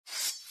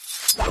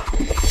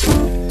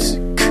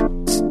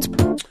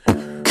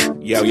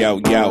Yo, yo,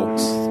 yo.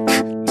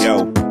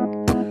 Yo.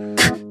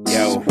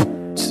 Yo.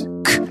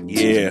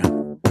 Yeah.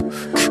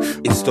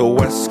 It's the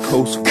West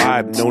Coast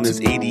vibe known as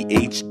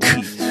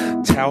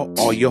ADHD. Tell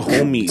all your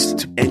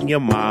homies and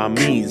your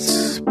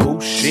mommies.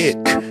 Bullshit.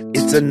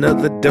 It's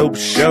another dope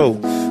show.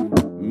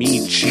 Me,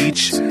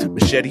 Cheech,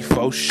 Machete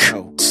Faux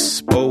Show.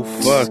 Oh,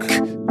 fuck.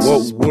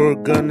 What we're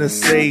gonna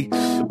say.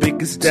 The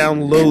biggest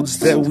downloads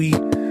that we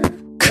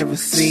ever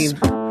seen.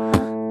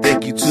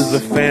 Thank you to the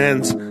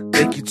fans.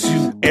 Thank you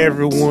to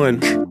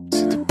everyone.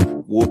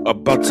 We're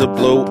about to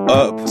blow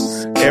up.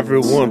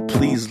 Everyone,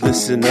 please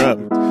listen up.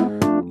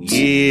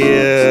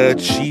 Yeah,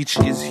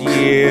 Cheech is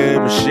here.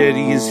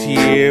 Machete is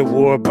here.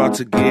 We're about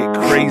to get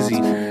crazy.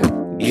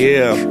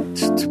 Yeah.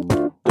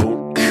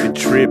 Don't even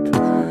trip.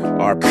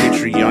 Our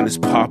Patreon is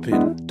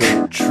popping.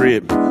 Don't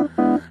trip.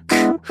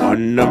 Our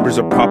numbers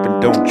are popping.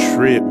 Don't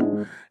trip.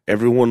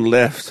 Everyone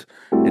left.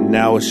 And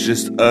now it's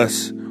just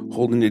us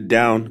holding it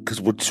down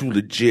because we're too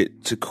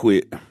legit to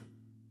quit.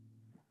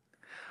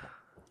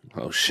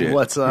 Oh, shit.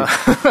 What's up?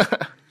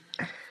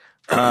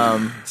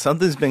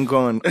 Something's been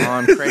going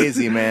on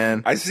crazy,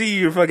 man. I see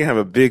you fucking have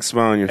a big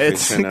smile on your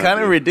face. It's kind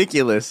of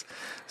ridiculous.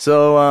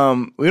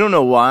 So we don't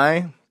know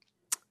why.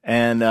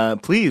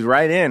 And please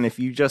write in if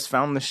you just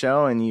found the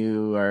show and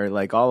you are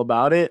like all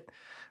about it.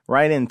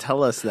 Write in,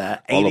 tell us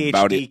that.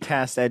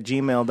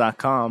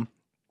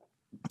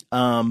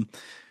 ADHDcast@gmail.com.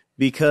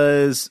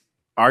 Because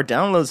our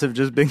downloads have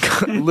just been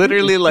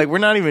literally, like, we're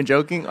not even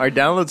joking. Our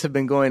downloads have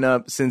been going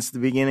up since the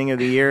beginning of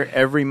the year.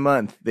 Every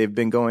month they've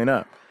been going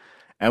up.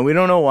 And we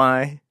don't know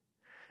why.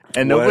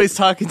 And nobody's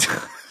talking to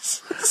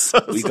us.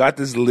 So we got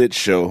this lit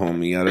show,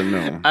 homie. I don't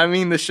know. I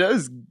mean, the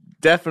show's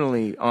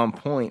definitely on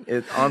point.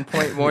 It's on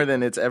point more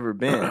than it's ever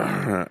been.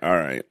 All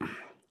right.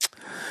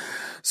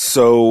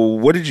 So,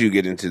 what did you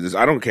get into this?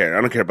 I don't care.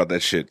 I don't care about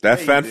that shit. That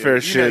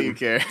fanfare shit. You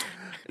care.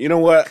 You know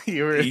what?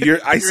 You were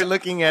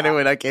looking at it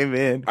when I came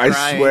in. I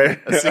crying,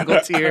 swear. A single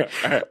tear.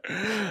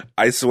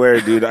 I swear,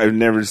 dude, I've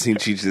never seen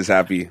Cheech this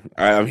happy.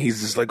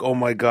 He's just like, oh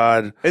my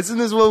God. Isn't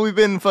this what we've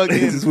been fucking...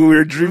 This is what we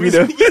were dreaming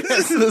of.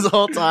 Yes, this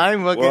whole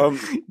time.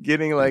 Fucking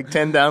getting like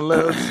 10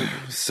 downloads.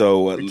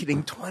 So... we're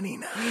getting 20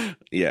 now.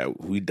 Yeah,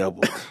 we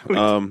doubled.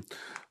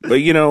 But,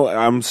 you know,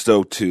 I'm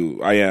stoked too.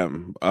 I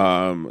am.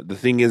 The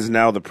thing is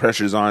now the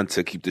pressure's on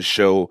to keep the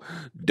show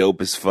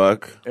dope as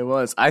fuck. It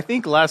was. I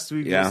think last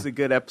week was a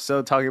good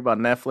episode talking about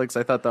Netflix.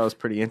 I thought that was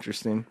pretty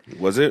interesting.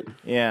 Was it?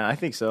 Yeah, I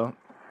think so.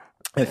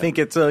 I think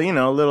it's a,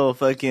 little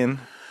fucking,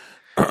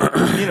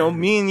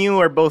 me and you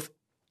are both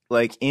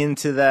like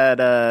into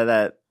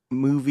that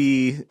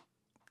movie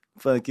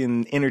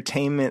fucking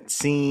entertainment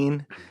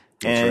scene.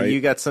 And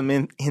you got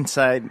some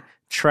inside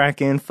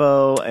track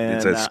info,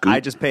 and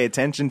I just pay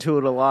attention to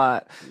it a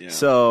lot. Yeah.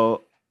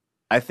 So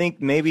I think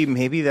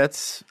maybe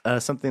that's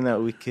something that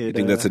we could... You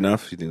think that's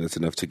enough? You think that's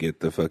enough to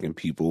get the fucking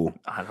people...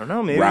 I don't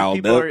know. Maybe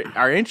people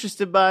are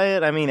interested by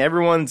it. I mean,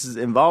 everyone's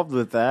involved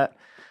with that.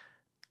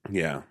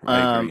 Yeah,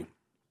 I agree.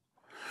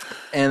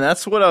 And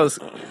that's what I was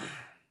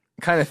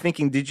kind of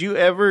thinking. Did you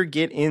ever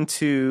get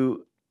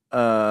into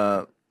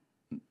the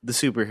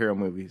superhero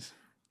movies?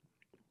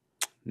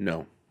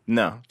 No.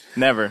 No,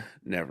 never.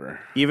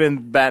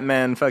 Even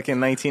Batman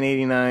fucking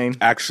 1989.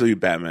 Actually,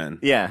 Batman.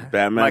 Yeah.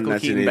 Batman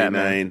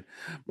 1989.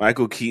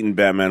 Michael Keaton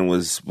Batman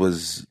was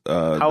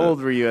how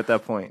old were you at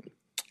that point?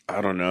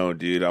 I don't know,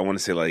 dude. I want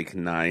to say like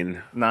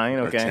 9. 9,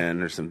 okay. Or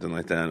 10 or something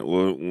like that.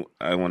 Well,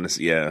 I want to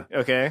say, yeah.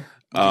 Okay.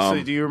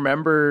 So do you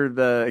remember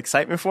the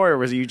excitement for it, or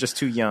was you just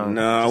too young?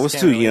 No, I was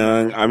too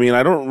young. I mean,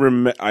 I don't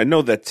remember. I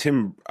know that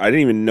I didn't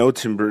even know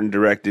Tim Burton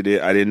directed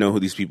it. I didn't know who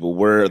these people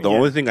were. The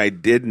only thing I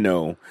did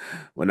know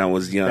when I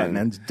was young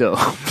Batman's dope.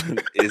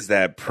 is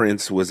that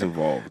Prince was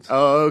involved.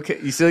 Oh,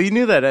 okay. So you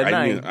knew that at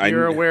 9.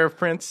 You're aware of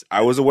Prince?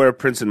 I was aware of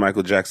Prince and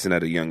Michael Jackson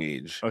at a young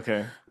age.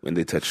 Okay. When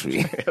they touched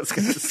me. I was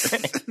going to say.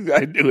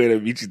 I knew it. I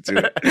beat you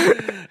to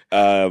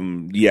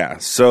it. Yeah.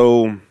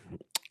 So,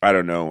 I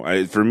don't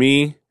know. For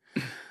me...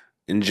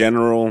 In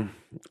general,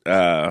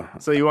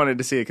 so you wanted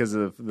to see it because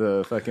of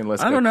the fucking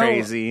Let's Go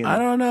Crazy? I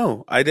don't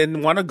know. I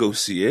didn't want to go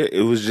see it.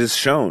 It was just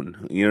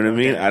shown. You know what I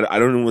mean? I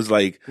don't know. It was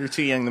like you're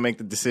too young to make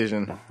the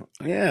decision.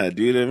 Yeah,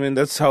 dude. I mean,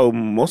 that's how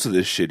most of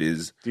this shit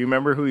is. Do you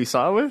remember who you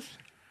saw it with?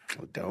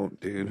 I don't,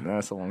 dude. No,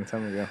 that's a long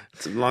time ago.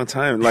 It's a long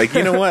time. Like,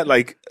 you know what?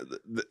 Like,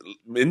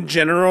 in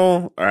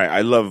general, all right.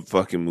 I love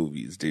fucking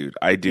movies, dude.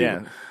 I do.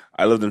 Yeah.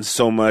 I love them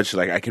so much.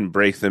 Like, I can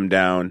break them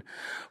down,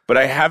 but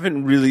I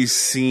haven't really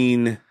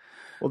seen.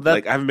 Well,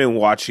 I haven't been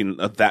watching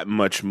that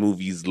much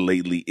movies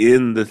lately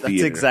in the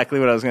theater. That's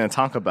exactly what I was going to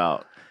talk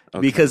about. Okay.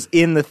 Because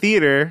in the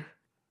theater,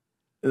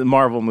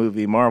 Marvel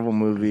movie,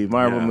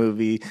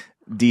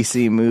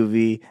 DC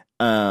movie,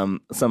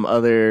 some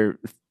other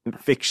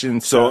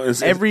fiction. So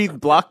every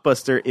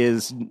blockbuster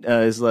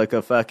is like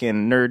a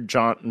fucking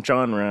nerd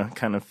genre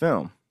kind of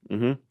film.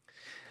 Mm-hmm.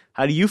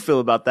 How do you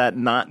feel about that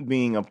not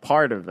being a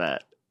part of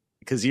that?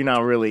 Because you're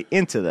not really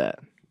into that.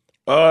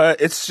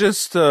 It's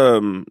just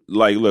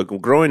like,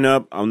 look, growing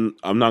up, I'm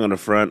not gonna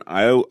front.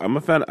 I'm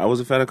a fan. I was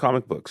a fan of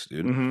comic books,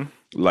 dude. Mm-hmm.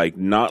 Like,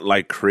 not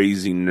like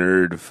crazy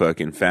nerd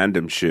fucking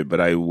fandom shit, but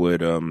I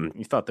would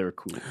You thought they were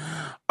cool.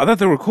 I thought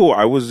they were cool.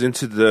 I was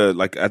into the,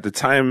 like, at the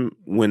time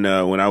when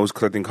I was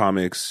collecting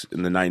comics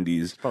in the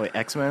 90s. Probably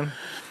X-Men.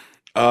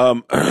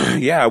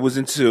 Yeah, I was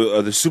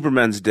into the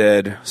Superman's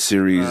Dead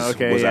series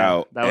was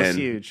out. That was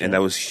huge. And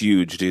that was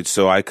huge, dude.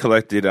 So I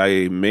collected,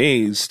 I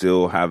may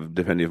still have,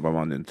 depending if my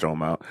mom didn't throw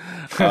them out,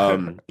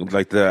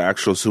 like the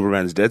actual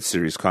Superman's Dead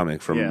series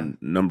comic from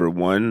number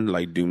 1,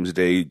 like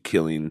Doomsday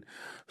killing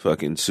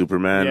fucking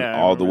Superman,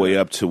 all the way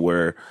up to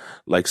where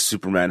like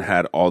Superman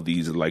had all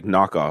these like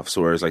knockoffs,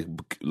 where it was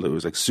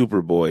like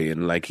Superboy,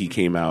 and like he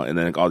came out, and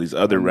then like all these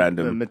other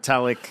random the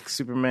metallic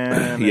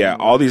Superman. yeah,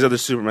 all these other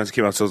Supermans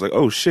came out. So I was like,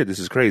 oh shit, this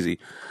is crazy.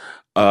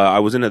 I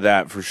was into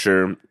that for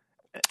sure.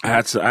 I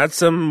had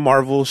some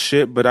Marvel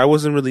shit, but I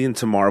wasn't really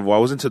into Marvel. I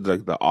was into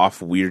like the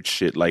off weird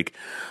shit, like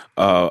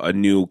a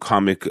new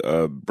comic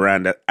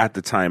brand at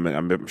the time.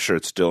 I'm sure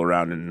it's still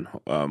around, and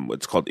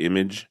it's called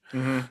Image.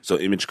 Mm-hmm. So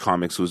Image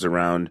Comics was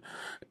around,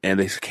 and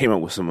they came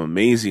out with some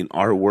amazing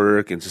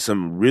artwork and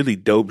some really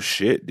dope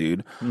shit,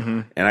 dude.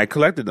 Mm-hmm. And I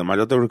collected them. I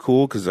thought they were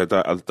cool because I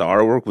thought the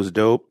artwork was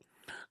dope.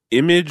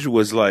 Image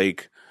was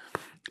like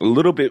a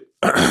little bit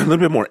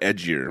more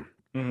edgier.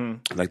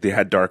 Mm-hmm. Like they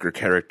had darker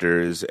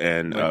characters,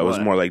 and it was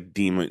more like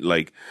demon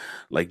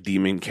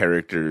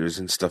characters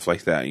and stuff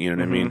like that. You know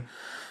what I mean?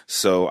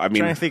 So I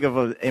mean, I'm trying to think of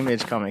an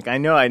Image comic. I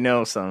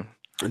know some.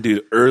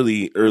 Dude,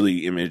 early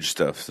Image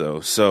stuff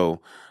though.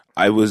 So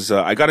I was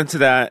I got into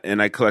that,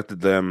 and I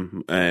collected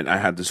them, and I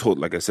had this whole,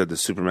 like I said, the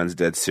Superman's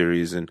Dead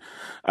series, and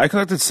I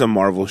collected some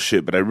Marvel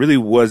shit, but I really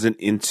wasn't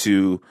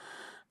into.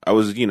 I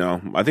was,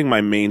 I think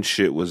my main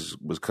shit was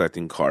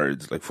collecting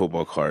cards, like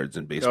football cards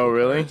and baseball. Oh,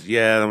 really? Cards.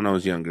 Yeah, when I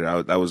was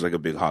younger, that was like a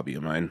big hobby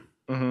of mine.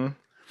 Mm-hmm.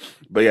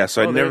 But yeah,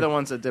 so they're the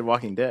ones that did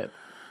Walking Dead.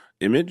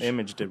 Image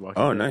did Walking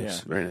Dead. Oh, nice,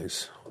 yeah. Very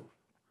nice.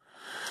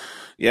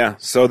 Yeah,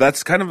 so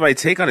that's kind of my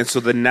take on it.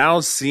 So now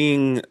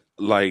seeing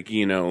like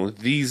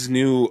these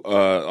new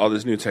all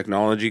this new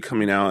technology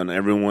coming out, and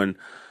everyone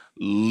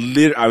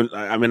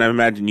I mean, I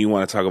imagine you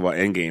want to talk about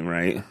Endgame,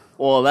 right?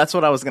 Well, that's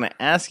what I was going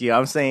to ask you.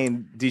 I'm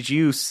saying,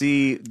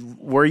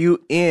 were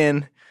you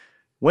in,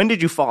 when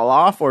did you fall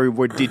off, or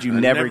did you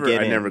never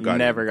get in? I never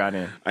got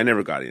in. I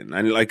never got in.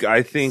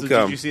 I think...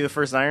 So did you see the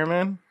first Iron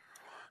Man?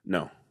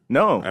 No.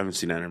 No? I haven't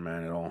seen Iron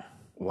Man at all.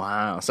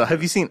 Wow. So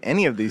have you seen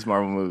any of these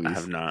Marvel movies? I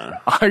have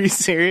not. Are you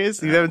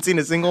serious? You haven't seen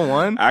a single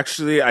one?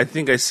 Actually, I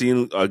think I've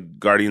seen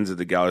Guardians of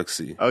the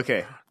Galaxy.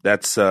 Okay.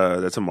 That's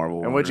a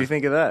Marvel. And what'd you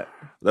think of that?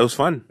 That was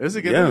fun. It was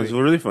a good movie. It was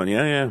really fun.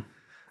 Yeah.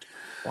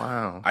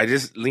 Wow. I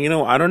just,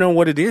 I don't know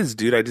what it is,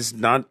 dude. I just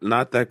not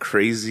that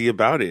crazy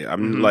about it.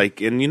 I'm like,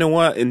 and you know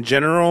what? In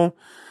general,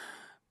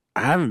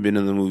 I haven't been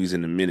to the movies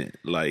in a minute.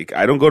 Like,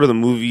 I don't go to the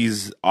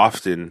movies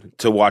often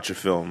to watch a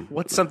film.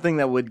 What's something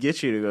that would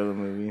get you to go to the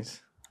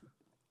movies?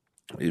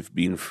 If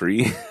being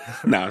free.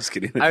 No, I was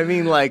kidding. I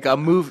mean, like a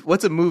movie.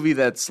 What's a movie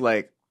that's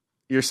like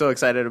you're so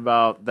excited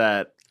about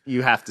that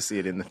you have to see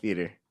it in the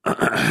theater?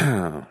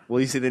 Will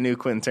you see the new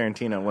Quentin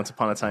Tarantino, Once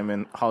Upon a Time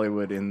in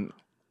Hollywood?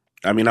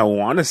 I mean, I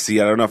want to see.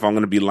 I don't know if I'm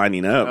going to be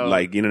lining up.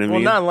 Like, you know what I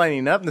mean? Well, not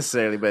lining up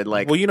necessarily, but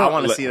like, I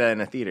want to see that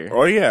in a theater.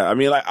 Oh yeah, I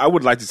mean, like, I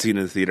would like to see it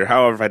in the theater.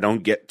 However, if I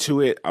don't get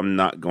to it, I'm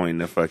not going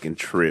to fucking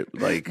trip.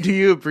 Like, do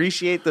you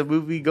appreciate the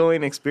movie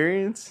going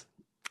experience?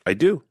 I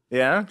do.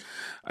 Yeah,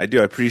 I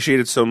do. I appreciate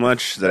it so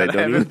much that I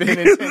don't haven't been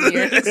in 10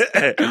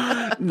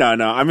 years. No.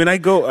 I mean, I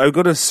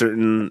go to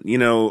certain,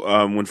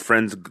 when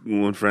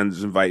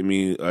friends invite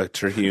me,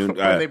 Terhune.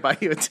 When they buy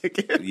you a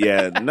ticket.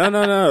 Yeah,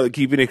 no.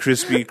 Keeping it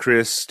crispy,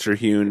 Chris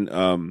Terhune.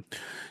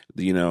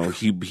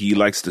 He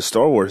likes the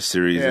Star Wars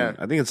series. Yeah. And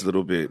I think it's a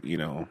little bit,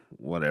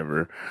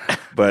 whatever.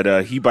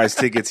 But he buys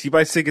tickets. He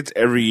buys tickets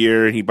every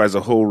year, and he buys a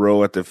whole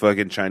row at the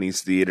fucking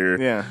Chinese theater.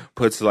 Yeah.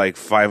 Puts like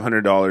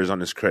 $500 on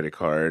his credit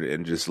card,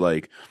 and just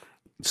like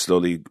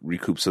slowly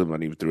recoups the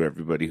money through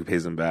everybody who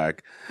pays him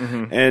back.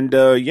 Mm-hmm. And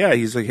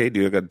he's like, hey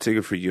dude, I got a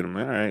ticket for you. And I'm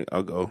like, all right,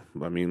 I'll go.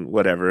 I mean,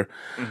 whatever.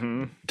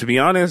 Mm-hmm. To be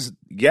honest,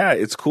 yeah,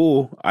 it's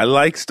cool. I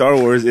like Star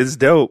Wars. It's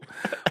dope.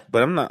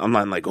 But I'm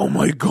not like, oh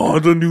my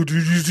god, did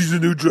you see the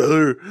new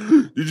trailer?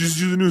 Did you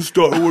see the new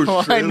Star Wars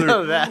trailer? I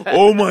know that.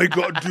 Oh my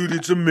god, dude,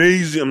 it's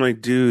amazing. I'm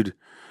like, dude,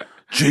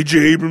 J.J.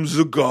 Abrams is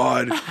a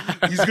god.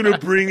 He's gonna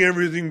bring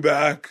everything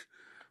back.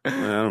 I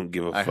don't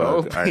give a fuck. I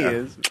hope he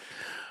is.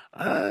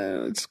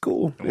 It's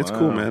cool. Wow. It's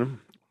cool, man.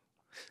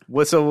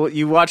 So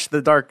you watched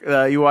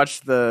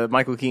the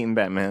Michael Keaton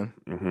Batman.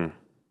 Mm-hmm.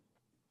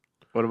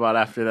 What about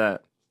after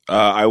that?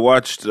 I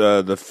watched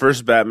the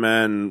first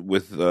Batman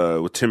with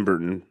Tim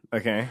Burton.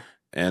 Okay.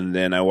 And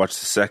then I watched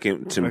the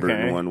second Tim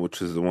Burton one,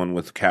 which is the one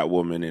with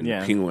Catwoman and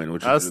Penguin.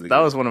 Which was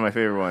one of my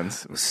favorite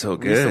ones. It was so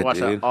good. I used to watch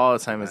that all the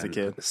time as a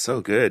kid. So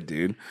good,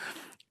 dude.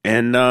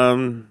 And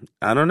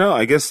I don't know.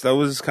 I guess that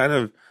was kind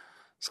of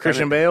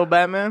Christian Bale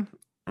Batman.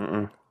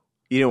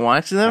 You didn't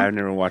watch them? I've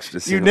never watched a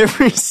single. You've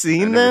never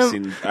seen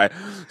them?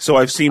 So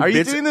I've seen. Are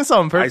you doing this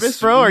on purpose,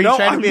 bro? Or are you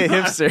trying to be a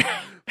hipster?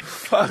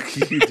 Fuck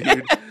you,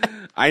 dude.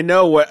 I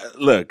know what.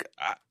 Look,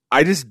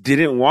 I just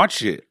didn't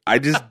watch it. I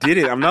just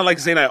didn't. I'm not like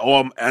saying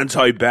I'm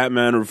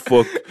anti-Batman or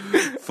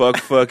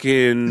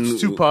fucking.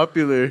 It's too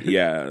popular.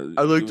 Yeah,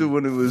 I liked it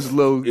when it was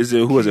low. Is it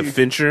who was it?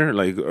 Fincher?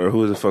 Like, or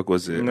who the fuck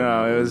was it?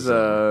 No, it was.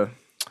 I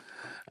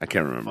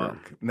can't remember.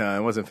 Fuck. No,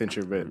 it wasn't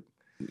Fincher, but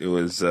it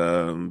was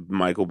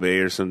Michael Bay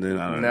or something.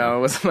 I don't know. No,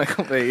 it wasn't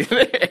Michael Bay.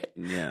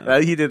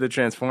 Yeah, he did the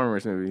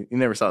Transformers movie. You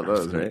never saw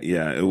those, right?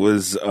 Yeah, it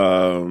was.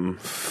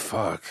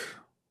 Fuck.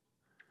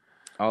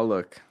 I'll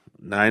look.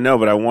 No, I know,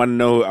 but I want to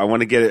know. I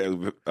want to get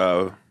it.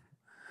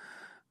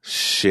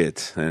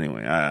 Shit.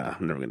 Anyway,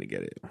 I'm never gonna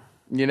get it.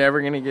 You're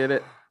never gonna get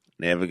it.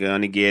 Never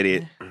gonna get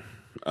it.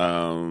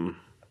 What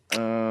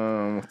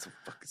the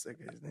fuck is that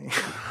guy's name?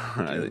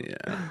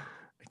 Yeah,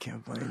 I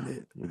can't find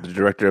it. the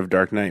director of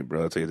Dark Knight,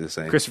 bro. That's what you're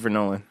saying. Christopher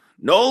Nolan.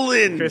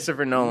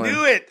 Christopher Nolan.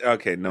 Knew it.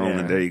 Okay, Nolan.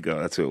 Yeah. There you go.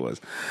 That's who it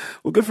was.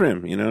 Well, good for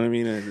him. You know what I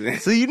mean?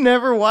 So you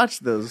never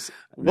watched those?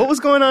 What was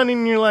going on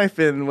in your life,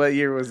 and what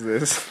year was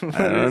this?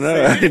 I don't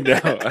know.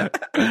 I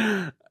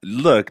know.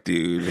 Look,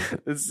 dude.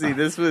 Let's see.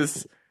 This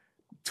was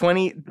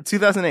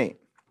 2008.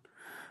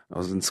 I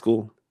was in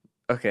school.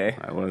 Okay.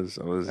 I was.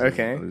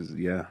 Okay. I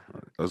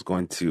was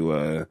going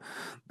to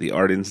the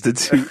Art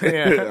Institute.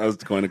 Yeah. I was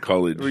going to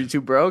college. Were you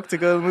too broke to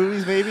go to the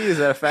movies? Maybe is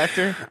that a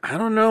factor? I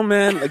don't know,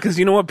 man. Because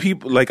you know what,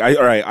 people like.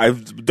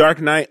 I've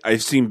Dark Knight.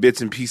 I've seen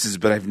bits and pieces,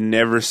 but I've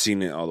never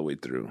seen it all the way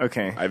through.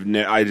 Okay.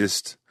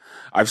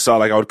 I've saw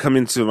like I would come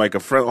into like a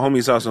friend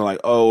homie's house and like,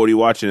 oh, what are you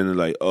watching? And they're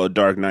like, oh,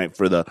 Dark Knight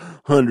for the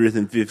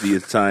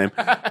 150th time.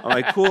 I'm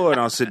like, cool, and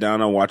I'll sit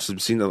down. I'll watch some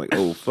scenes. I'm like,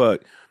 oh fuck.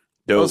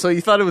 Dope. Oh, so you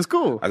thought it was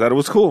cool? I thought it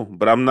was cool,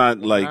 but I'm not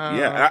like,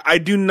 I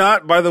do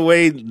not, by the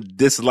way,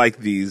 dislike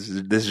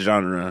this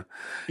genre.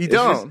 You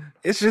don't?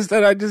 It's just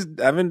that I just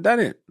haven't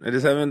done it. I'm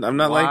just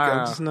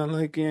not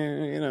like,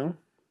 you know.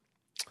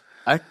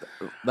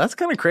 That's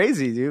kind of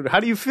crazy, dude.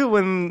 How do you feel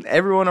when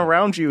everyone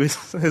around you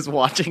is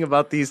watching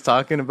about these,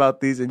 talking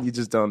about these, and you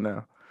just don't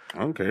know? I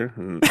don't care.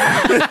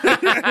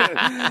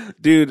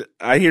 Dude,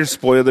 I hear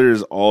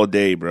spoilers all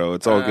day, bro.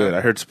 It's all good.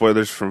 I heard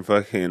spoilers from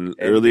fucking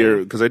earlier,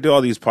 because I do all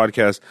these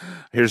podcasts.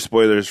 I hear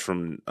spoilers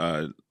from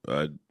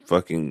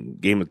fucking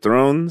Game of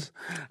Thrones.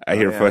 I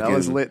hear fucking... That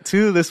was lit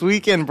too this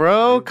weekend,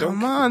 bro.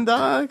 Come on,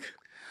 dog.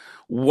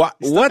 What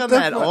the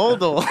that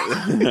old?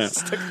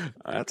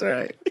 That's all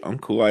right. I'm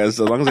cool. As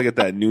long as I get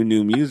that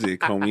new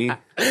music, homie.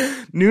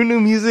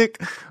 New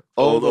music.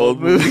 Old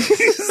movies.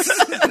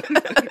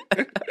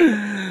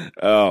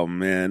 Oh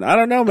man, I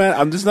don't know, man.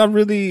 I'm just not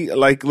really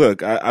like.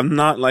 Look, I'm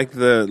not like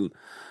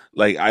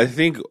I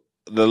think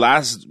the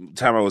last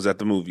time I was at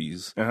the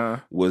movies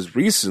was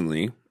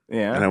recently.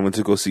 Yeah, and I went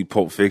to go see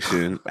Pulp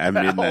Fiction at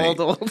midnight.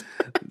 Old.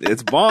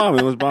 It's bomb.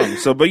 It was bomb.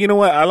 So, but you know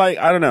what?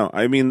 I don't know.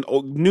 I mean,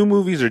 new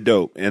movies are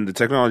dope, and the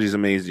technology is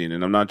amazing.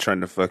 And I'm not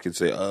trying to fucking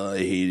say, oh, I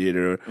hate it,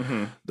 or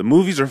the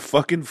movies are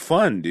fucking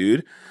fun,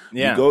 dude.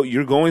 Yeah,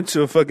 you're going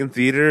to a fucking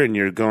theater, and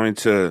you're going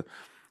to,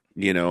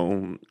 you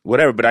know,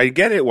 whatever. But I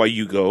get it why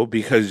you go,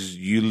 because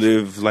you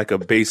live like a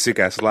basic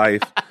ass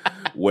life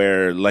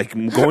where like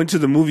going to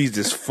the movies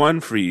is fun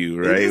for you,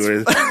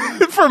 right?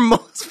 For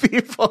most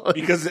people,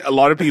 because a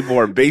lot of people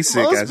are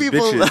basic most ass people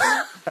bitches.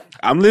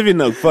 I'm living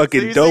a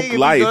fucking dope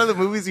life. You go to the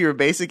movies, you're a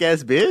basic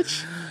ass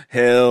bitch.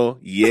 Hell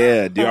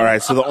yeah, dude. All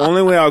right, so the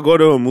only way I'll go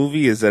to a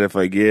movie is that if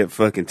I get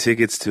fucking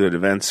tickets to an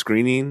event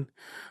screening,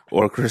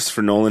 or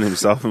Christopher Nolan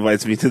himself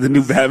invites me to the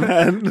new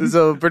Batman.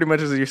 So pretty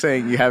much as you're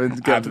saying, you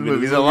haven't gone to the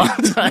movies in a long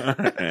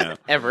time.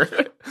 Ever.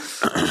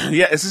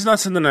 Yeah, this is not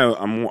something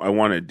I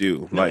want to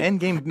do. No, like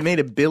Endgame made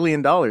 $1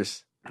 billion.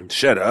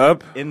 Shut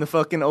up. In the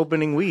fucking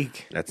opening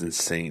week. That's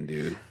insane,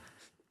 dude.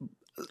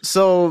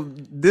 So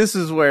this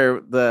is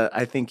where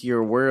I think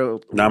your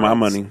my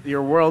money.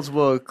 Your worlds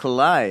will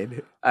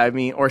collide. I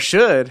mean, or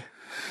should.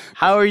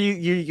 How are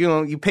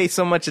you pay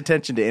so much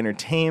attention to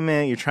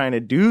entertainment. You're trying to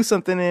do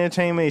something in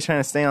entertainment. You're trying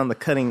to stay on the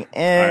cutting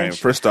edge. All right,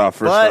 first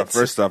off, I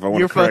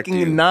want to correct you.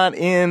 You're fucking not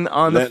in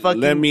on the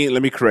fucking let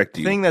me correct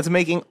you. Thing that's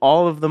making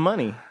all of the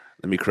money.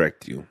 Let me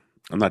correct you.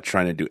 I'm not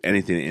trying to do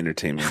anything in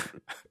entertainment.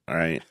 All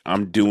right,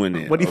 I'm doing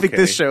it. What do you think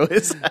this show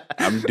is?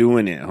 I'm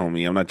doing it,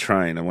 homie. I'm not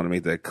trying. I want to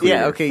make that clear.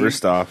 Yeah, okay.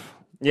 First off.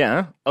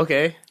 Yeah,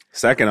 okay.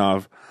 Second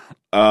off,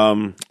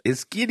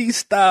 it's giddy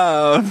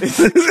stuff.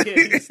 It's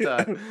giddy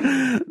stuff.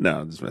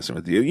 No, I'm just messing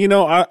with you. You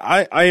know,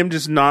 I am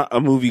just not a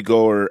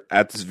moviegoer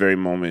at this very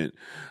moment.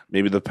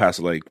 Maybe the past,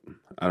 like,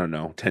 I don't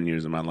know, 10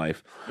 years of my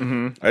life.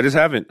 Mm-hmm. I just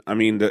haven't. I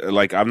mean,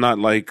 I'm not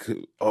like,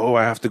 oh,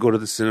 I have to go to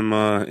the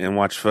cinema and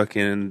watch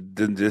fucking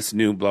this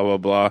new blah, blah,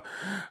 blah.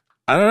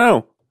 I don't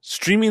know.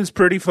 Streaming's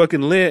pretty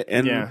fucking lit,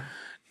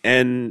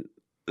 and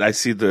I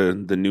see the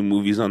new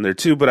movies on there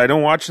too, but I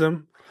don't watch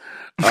them.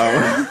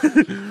 But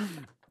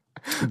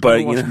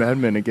watch Mad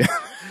Men again.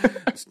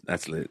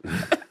 That's lit.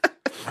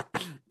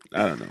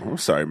 I don't know. I'm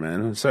sorry,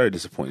 man. I'm sorry I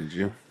disappointed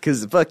you.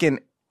 Because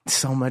fucking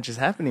So much is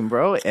happening,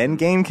 bro.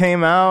 Endgame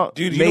came out,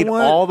 Dude, you made know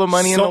what? all the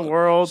money in the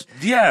world.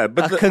 Yeah,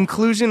 but a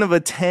conclusion of a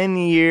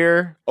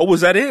 10-year. Oh, was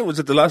that it? Was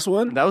it the last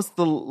one? That was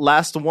the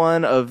last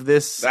one of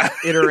this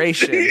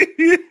iteration.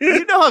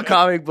 You know how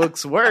comic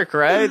books work,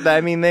 right?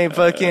 I mean, they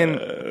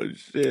fucking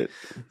shit.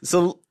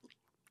 So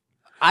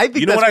I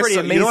think that's pretty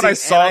amazing. You know what I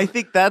saw? And I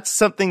think that's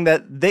something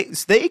that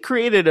they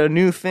created a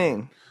new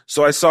thing.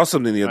 So I saw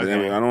something the other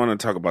day. I don't want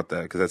to talk about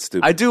that because that's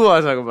stupid. I do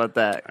want to talk about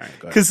that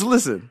because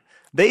listen.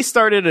 They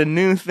started a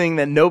new thing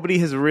that nobody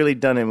has really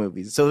done in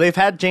movies. So they've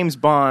had James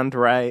Bond,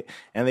 right?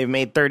 And they've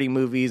made 30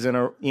 movies and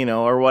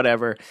or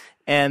whatever.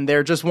 And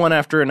they're just one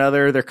after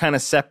another. They're kind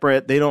of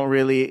separate. They don't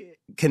really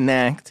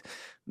connect.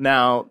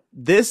 Now,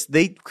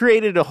 they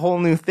created a whole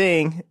new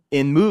thing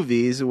in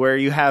movies where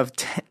you have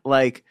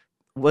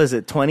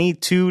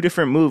 22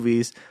 different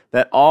movies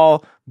that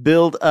all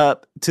build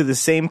up to the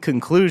same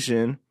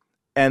conclusion,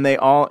 and they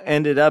all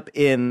ended up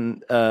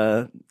in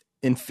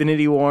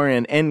Infinity War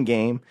and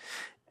Endgame.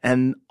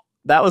 And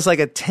that was like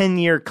a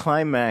 10-year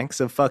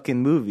climax of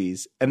fucking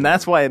movies. And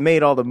that's why it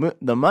made all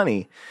the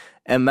money.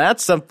 And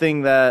that's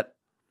something that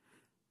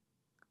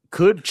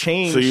could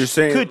change. So you're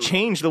saying could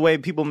change the way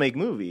people make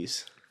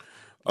movies.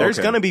 There's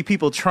going to be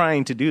people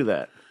trying to do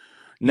that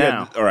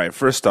now. Yeah, all right.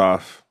 First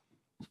off,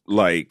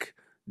 like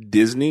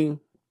Disney,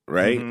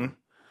 right? Mm-hmm.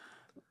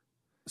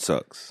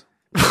 Sucks.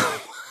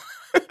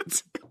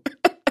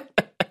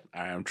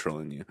 I'm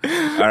trolling you.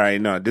 All right,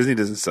 no, Disney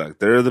doesn't suck.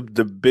 They're the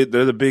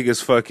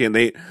biggest fucking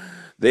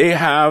they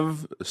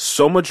have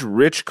so much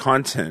rich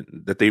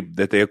content that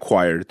they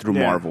acquired through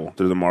Marvel,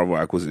 through the Marvel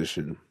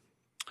acquisition.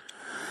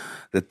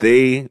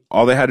 That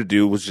all they had to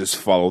do was just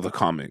follow the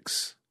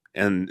comics.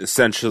 And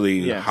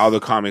essentially how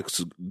the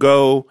comics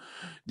go,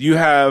 you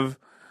have,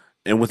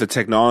 and with the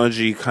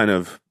technology kind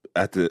of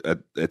at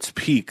its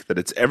peak that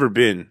it's ever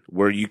been,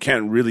 where you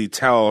can't really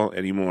tell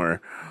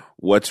anymore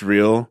what's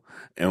real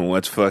and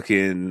what's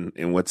fucking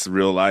and what's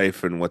real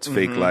life and what's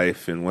fake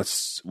life and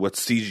what's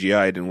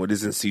CGI'd and what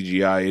isn't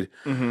CGI'd.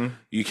 Mm-hmm.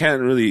 You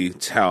can't really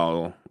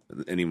tell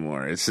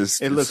anymore. It's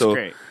just it looks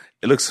great.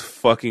 It looks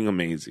fucking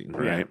amazing,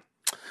 right?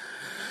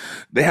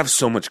 They have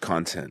so much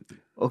content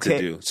to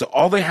do. So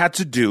all they had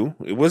to do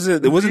You're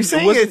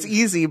saying it's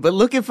easy, but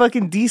look at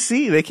fucking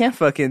DC. They can't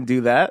fucking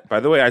do that.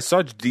 By the way, I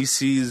saw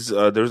DC's.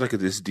 There was like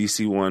this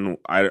DC one.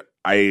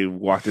 I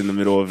walked in the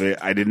middle of it.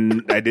 I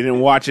didn't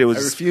watch it. I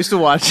refused to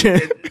watch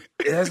it.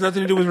 It has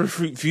nothing to do with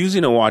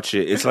refusing to watch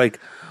it. It's like,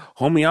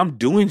 homie, I'm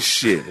doing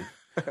shit.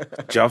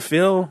 Did y'all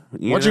feel?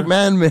 Watch your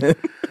man.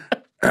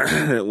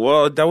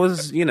 Well, that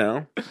was,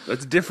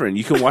 that's different.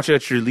 You can watch it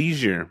at your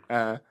leisure.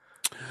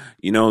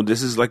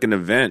 This is like an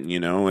event,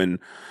 and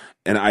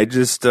I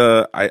just,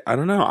 I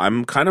don't know.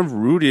 I'm kind of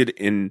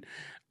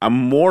I'm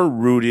more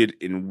rooted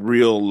in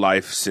real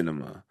life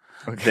cinema.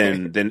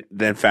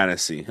 Than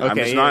fantasy.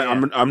 Okay,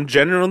 I'm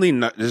generally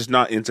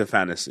not into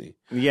fantasy.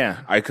 Yeah,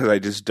 because I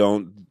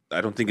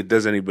don't think it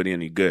does anybody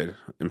any good.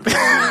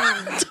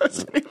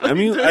 I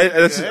mean,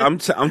 I'm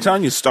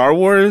telling you, Star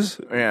Wars,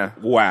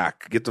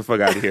 whack. Get the fuck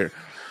out of here.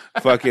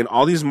 Fucking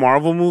all these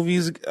Marvel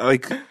movies,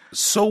 like,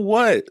 so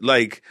what?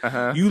 Like,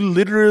 you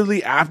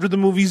literally, after the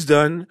movie's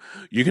done,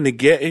 you're gonna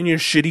get in your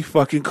shitty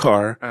fucking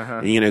car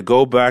and you're gonna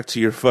go back to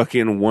your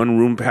fucking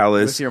one-room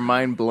palace. With your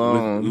mind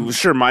blown.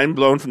 Sure, mind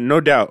blown, no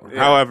doubt. Yeah.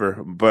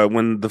 However, but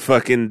when the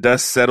fucking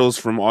dust settles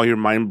from all your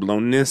mind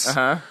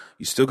blownness,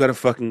 you still gotta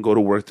fucking go to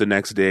work the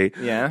next day.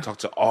 Yeah. Talk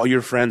to all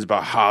your friends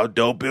about how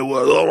dope it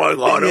was. Oh my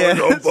God, it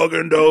was so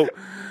fucking dope.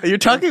 You're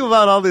talking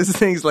about all these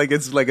things like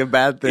it's like a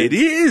bad thing. It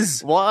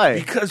is. Why?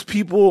 Because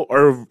people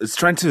it's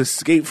trying to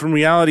escape from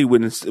reality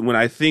when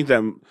I think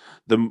that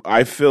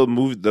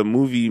the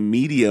movie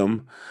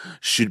medium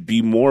should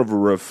be more of a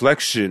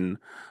reflection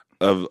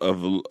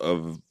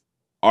of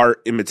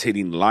art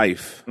imitating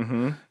life.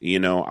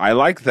 Mm-hmm. I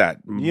like that.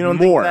 You don't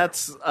think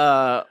that's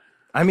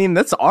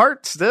that's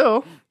art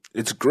still.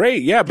 It's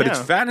great, yeah, but it's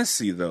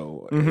fantasy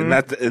though.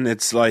 Mm-hmm. And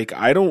it's like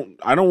I don't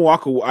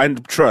walk away. I'm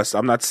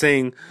not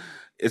saying.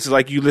 It's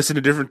like you listen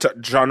to different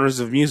genres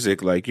of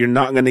music. Like you're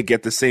not going to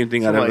get the same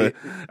thing out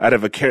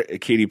of a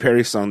Katy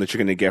Perry song that you're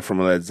going to get from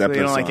a Led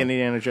Zeppelin song. So you don't song. like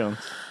Indiana Jones?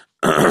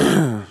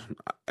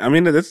 I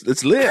mean,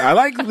 it's lit. I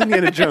like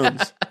Indiana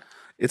Jones.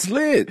 It's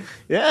lit.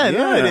 Yeah,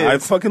 it is. I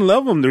fucking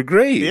love them. They're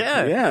great.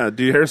 Yeah.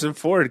 Dude, Harrison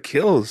Ford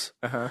kills.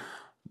 But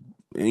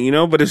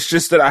it's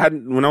just that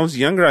when I was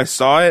younger, I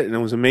saw it and it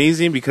was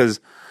amazing because.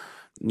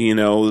 They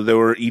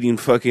were eating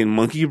fucking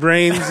monkey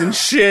brains and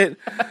shit.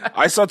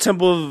 I saw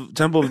Temple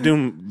of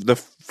Doom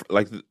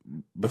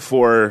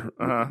before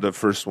the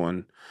first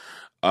one.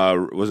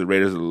 Was it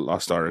Raiders of the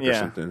Lost Ark or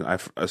something? I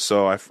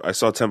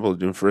saw Temple of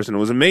Doom first, and it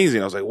was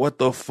amazing. I was like, "What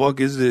the fuck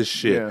is this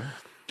shit?" Yeah.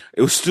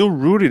 It was still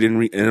rooted in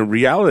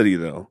reality,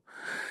 though.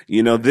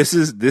 This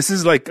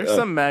is like there's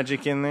some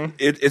magic in there.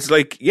 It's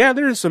like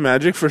there is some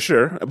magic for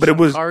sure, but it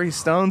was Ari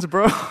Stones,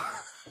 bro.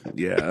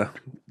 Yeah,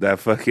 that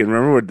fucking.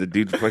 Remember where the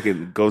dude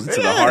fucking goes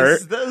into the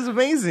heart? That was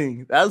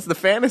amazing. That was the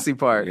fantasy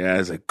part. Yeah,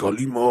 it's like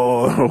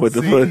Golimo. What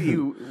the fuck?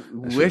 You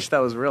wish that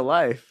was real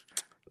life.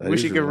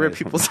 Wish you could rip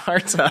people's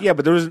hearts out. Yeah,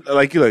 but there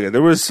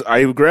was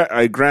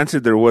I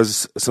granted there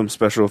was some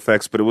special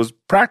effects, but it was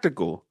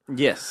practical.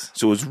 Yes.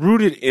 So it's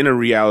rooted in a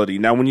reality.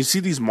 Now, when you see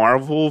these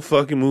Marvel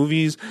fucking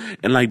movies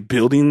and like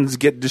buildings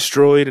get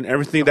destroyed and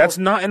everything, that's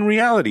not in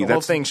reality. The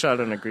whole thing shot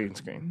on a green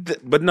screen.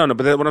 But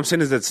what I'm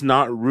saying is that's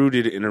not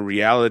rooted in a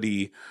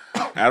reality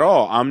at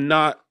all. I'm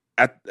not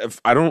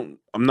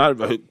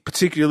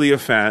particularly a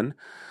fan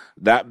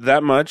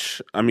that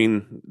much. I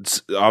mean,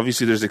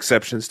 obviously there's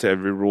exceptions to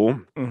every rule,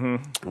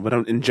 but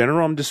in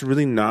general, I'm just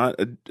really not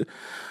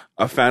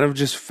a fan of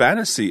just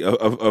fantasy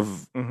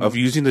of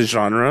using the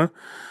genre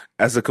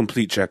as a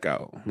complete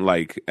checkout.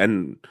 Like,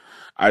 and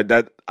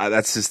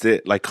that's just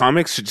it. Like,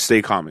 comics should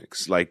stay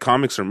comics. Like,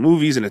 comics are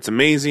movies, and it's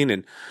amazing.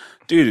 And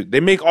dude, they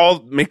make all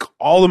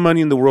the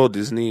money in the world.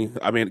 Disney,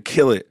 I mean,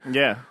 kill it.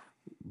 Yeah.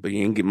 But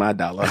you ain't get my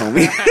dollar,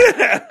 homie.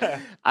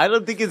 I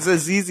don't think it's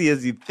as easy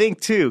as you think,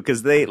 too,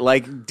 because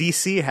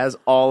DC has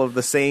all of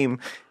the same,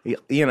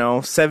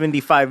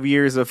 75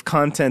 years of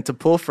content to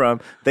pull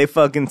from. They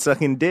fucking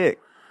sucking dick.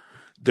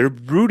 They're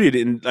rooted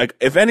in, like,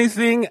 if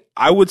anything,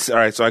 I would say, all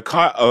right, so I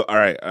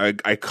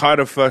caught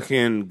a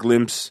fucking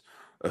glimpse,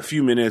 a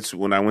few minutes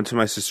when I went to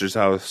my sister's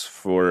house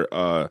for,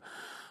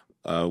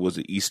 was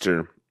it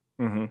Easter?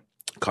 Mm-hmm.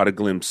 Caught a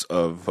glimpse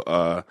of,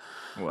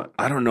 what?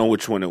 I don't know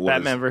which one it was.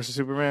 Batman versus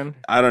Superman?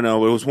 I don't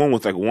know. It was one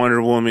with like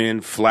Wonder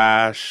Woman,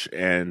 Flash,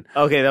 and...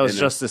 Okay, that was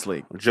Justice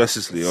League.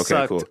 Justice League, okay,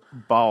 Sucked cool.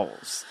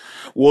 balls.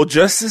 Well,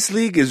 Justice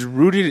League is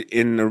rooted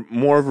in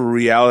more of a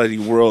reality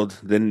world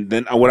than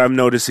what I'm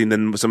noticing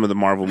than some of the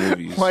Marvel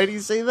movies. Why do you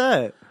say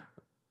that?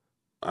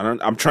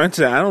 I'm trying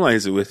to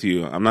analyze it with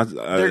you. I'm not...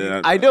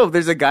 I know,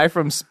 there's a guy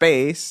from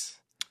space...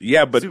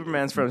 Yeah, but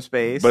Superman's from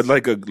space. But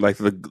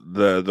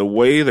the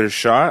way they're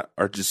shot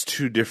are just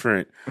two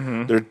different.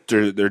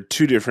 Mm-hmm. They're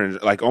two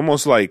different. Like,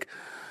 almost like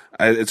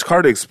it's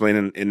hard to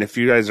explain. And if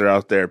you guys are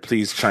out there,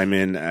 please chime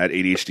in at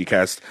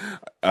ADHDcast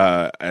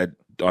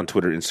on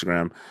Twitter,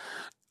 Instagram,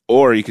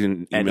 or you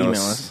can email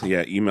us.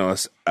 Yeah, email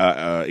us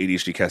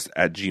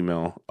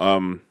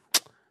ADHDcast@gmail.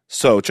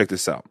 So check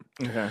this out.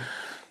 Okay.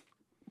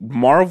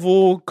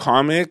 Marvel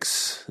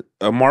comics,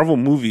 Marvel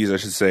movies, I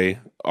should say,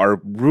 are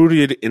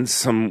rooted in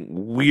some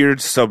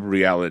weird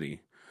sub-reality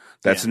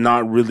that's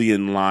not really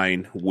in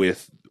line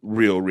with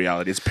real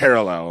reality. It's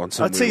parallel in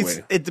some weird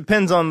way. It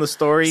depends on the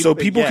story. So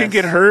people can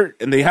get hurt,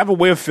 and they have a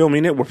way of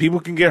filming it where people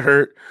can get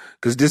hurt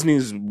because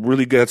Disney's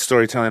really good at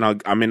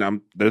storytelling.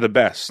 They're the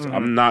best. Mm-hmm.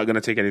 I'm not going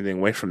to take anything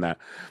away from that,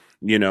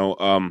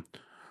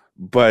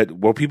 but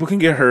where people can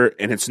get hurt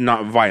and it's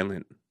not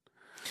violent.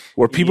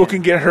 Where people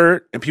can get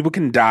hurt and people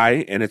can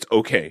die and it's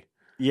okay.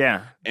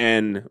 Yeah.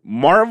 And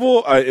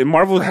Marvel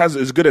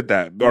is good at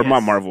that. Or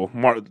not Marvel.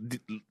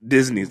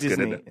 Disney's good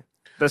at that.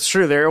 That's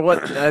true.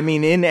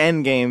 In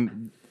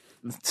Endgame,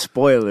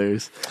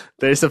 spoilers,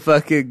 there's a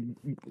fucking...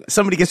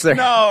 Somebody gets their...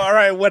 No, all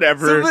right,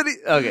 whatever.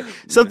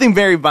 Something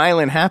very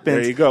violent happens.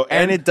 There you go.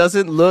 And it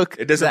doesn't look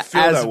feel as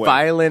that way.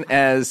 violent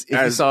as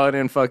if you saw it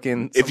in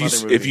fucking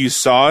if you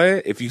saw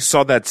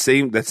that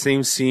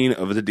same scene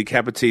of the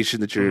decapitation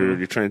that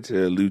you're trying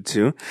to allude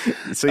to.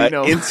 So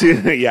yeah,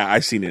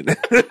 I've seen it.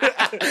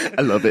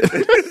 I love it.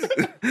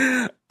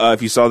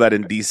 If you saw that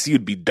in DC,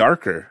 it'd be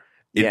darker.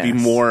 It'd be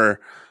more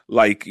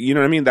like, you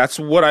know what I mean? That's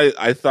what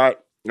I thought.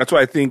 That's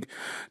why I think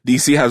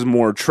DC has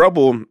more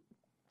trouble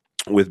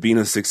with being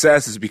a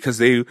success, is because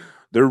they're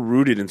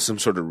rooted in some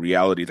sort of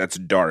reality that's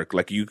dark.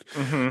 Like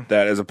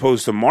that, as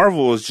opposed to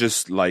Marvel is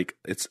just like,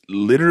 it's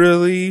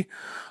literally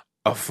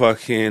a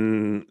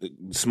fucking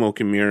smoke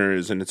and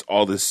mirrors, and it's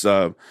all this,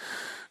 I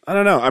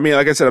don't know. I mean,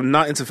 like I said, I'm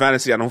not into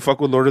fantasy. I don't fuck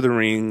with Lord of the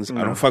Rings.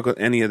 I don't fuck with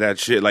any of that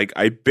shit. Like,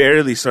 I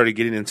barely started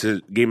getting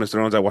into Game of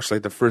Thrones. I watched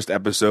like the first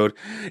episode.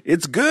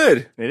 It's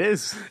good. It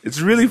is. It's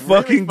really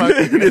fucking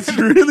good. It's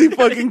really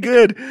fucking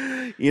good.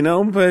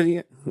 But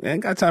yeah, I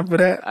ain't got time for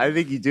that. I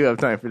think you do have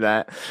time for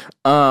that.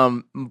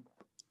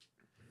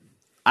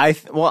 I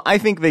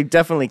think they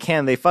definitely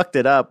can. They fucked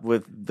it up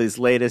with this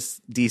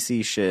latest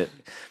DC shit.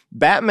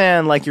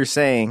 Batman, like you're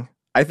saying,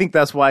 I think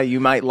that's why you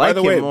might like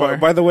him more.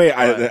 By the way,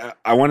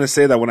 I want to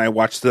say that when I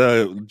watched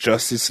the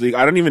Justice League,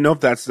 I don't even know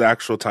if that's the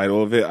actual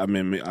title of it. I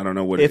mean, I don't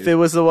know what if it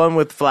was the one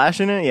with Flash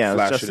in it. Yeah,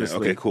 Flash it was Justice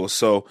League. Okay, cool.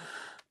 So,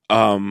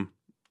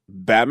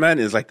 Batman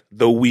is like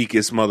the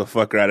weakest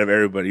motherfucker out of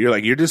everybody.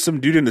 You're just some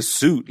dude in a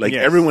suit. Like,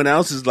 everyone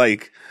else is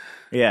like,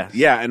 yeah.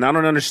 And I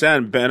don't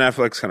understand. Ben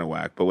Affleck's kind of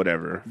whack, but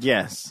whatever.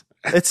 Yes.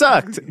 It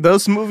sucked.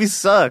 Those movies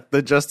sucked.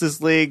 The Justice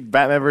League,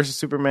 Batman versus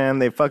Superman,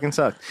 they fucking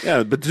sucked.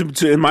 Yeah, but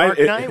in my Dark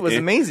Knight was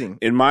amazing.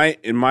 In my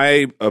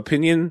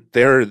opinion,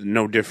 they're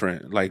no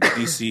different. Like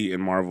DC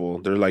and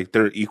Marvel,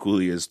 they're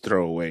equally as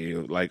throwaway.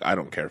 Like, I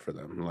don't care for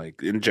them.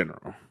 Like, in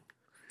general.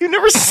 You've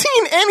never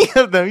seen any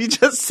of them. You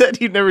just said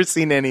you've never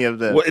seen any of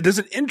them. Well, it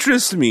doesn't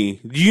interest me.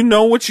 Do you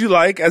know what you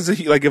like?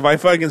 If I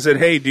fucking said,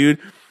 "Hey, dude,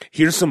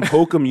 here's some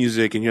polka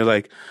music," and you're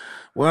like,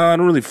 well, I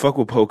don't really fuck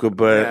with polka,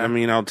 but I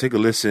mean, I'll take a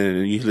listen.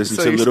 And you listen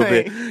to a little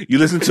bit. You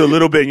listen to a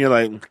little bit, and you're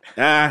like,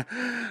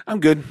 I'm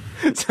good.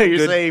 So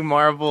you're saying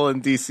Marvel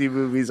and DC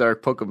movies are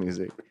polka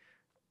music?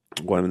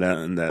 One of that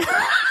and that.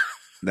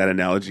 that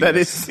analogy. That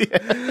yes. is,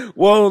 yeah.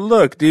 Well,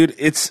 look, dude,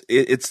 it's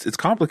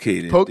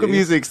complicated. Polka dude.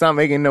 music's not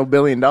making no $1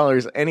 billion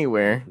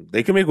anywhere.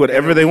 They can make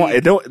whatever they want.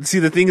 It don't see.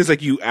 The thing is,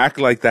 like, you act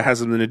like that has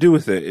something to do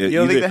with it. You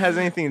don't think that has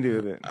anything to do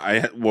with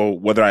it? Well,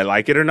 whether I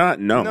like it or not,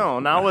 no. No,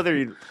 not whether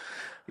you.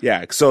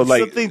 Yeah, so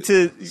like Something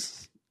to.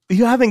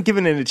 You haven't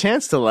given it a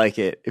chance to like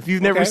it. If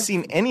you've never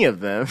seen any of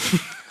them.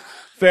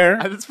 fair.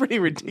 That's pretty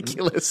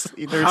ridiculous.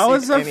 How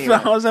is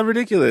that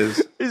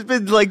ridiculous? There's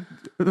been like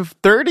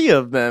 30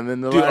 of them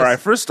in the last. All right,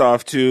 first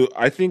off,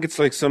 I think it's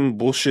like some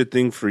bullshit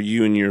thing for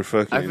you and your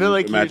fucking. I feel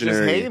like imaginary...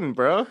 you're just hating,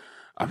 bro.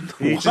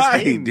 You're just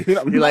hating, dude.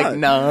 You're like,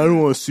 nah, I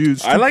don't want to see it.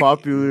 It's too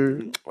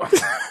popular.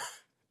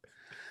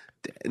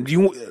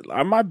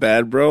 Are my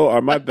bad, bro?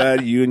 Are my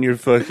bad? You and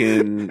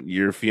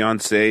your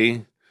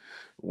fiance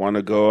want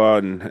to go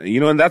out and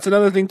and that's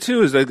another thing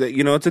too, is like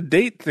it's a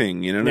date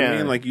thing, you know what I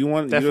mean? Like you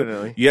want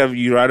definitely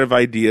you're out of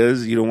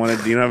ideas, you don't have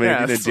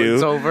anything to do.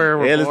 It's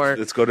over. Hey,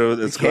 let's go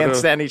to can't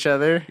stand each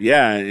other.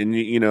 Yeah, and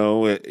you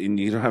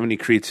don't have any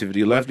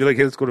creativity left. You're like,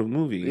 hey, let's go to a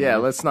movie. Yeah,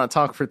 let's not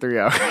talk for 3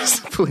 hours,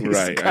 please.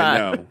 Right, God. I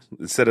know.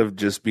 Instead of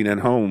just being at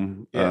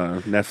home,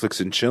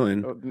 Netflix and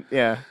chilling.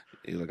 Yeah.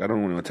 You're like, I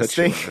don't want to touch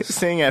you.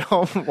 Staying at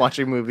home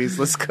watching movies.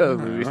 Let's go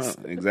movies.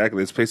 Exactly.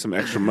 Let's pay some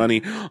extra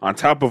money on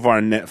top of our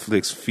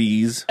Netflix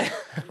fees,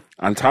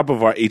 on top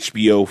of our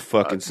HBO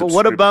fucking subscription. But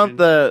what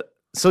about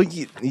so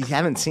you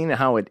haven't seen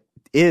how it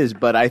is,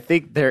 but I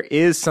think there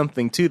is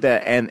something to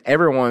that, and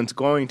everyone's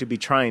going to be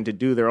trying to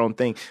do their own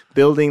thing.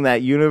 Building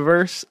that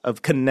universe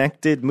of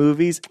connected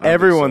movies,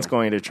 everyone's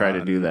going to try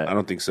to do that. I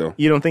don't think so.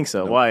 You don't think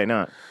so? No. Why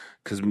not?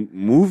 Because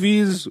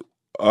movies...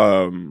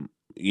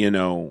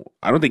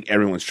 I don't think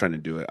everyone's trying to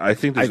do it. I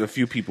think there's a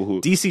few people who...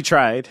 DC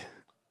tried.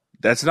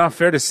 That's not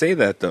fair to say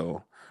that,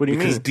 though. What do you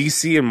mean? Because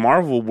DC and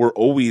Marvel were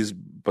always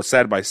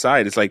side by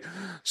side. It's like...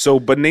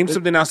 but name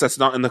something else that's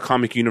not in the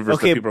comic universe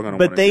that people are going to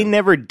want to do. But they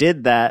never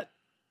did that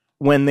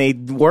when they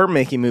were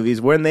making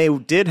movies. When they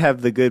did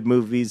have the good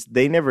movies,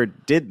 they never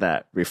did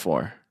that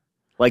before.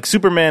 Like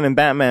Superman and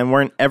Batman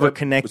weren't ever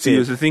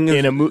connected the thing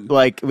is,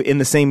 in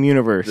the same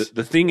universe.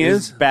 The thing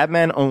is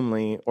Batman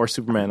only or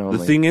Superman only.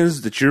 The thing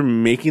is that you're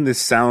making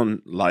this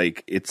sound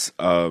like it's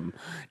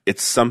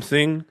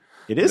something.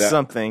 It is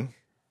something.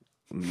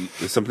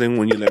 It's something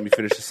when you let me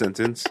finish the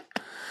sentence.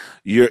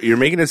 You're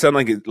making it sound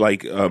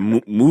like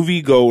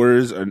movie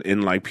goers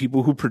and like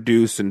people who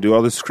produce and do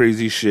all this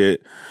crazy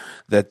shit,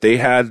 that they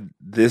had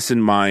this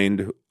in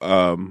mind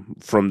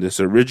from this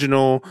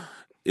original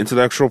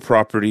intellectual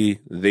property.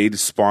 They'd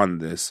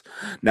spawned this.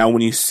 Now,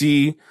 when you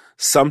see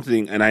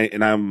something,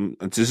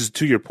 this is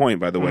to your point,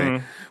 by the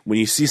way, when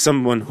you see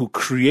someone who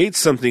creates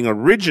something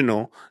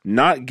original,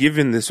 not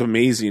given this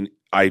amazing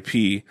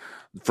IP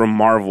from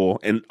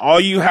Marvel, and all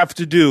you have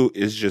to do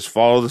is just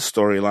follow the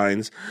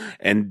storylines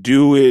and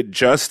do it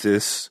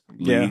justice,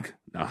 League.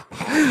 No.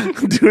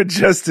 Do it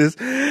justice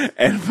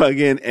and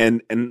fucking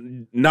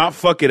and not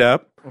fuck it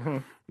up.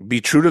 Be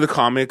true to the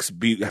comics.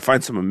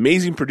 Find some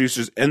amazing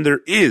producers, and there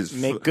is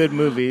make good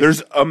movies.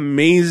 There's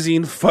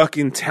amazing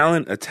fucking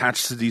talent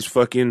attached to these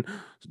fucking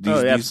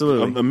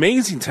absolutely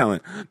amazing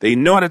talent. They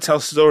know how to tell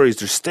stories.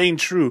 They're staying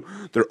true.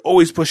 They're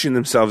always pushing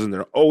themselves, and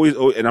they're always.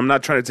 And I'm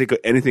not trying to take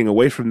anything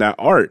away from that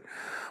art,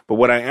 but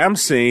what I am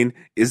saying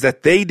is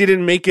that they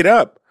didn't make it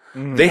up.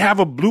 They have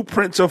a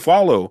blueprint to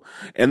follow,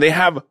 and they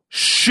have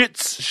shit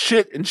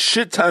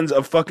tons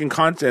of fucking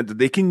content that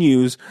they can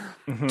use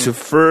to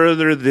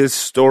further this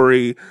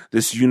story,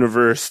 this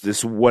universe,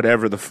 this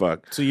whatever the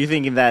fuck. So you're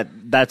thinking that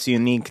that's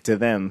unique to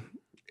them?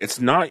 It's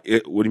not.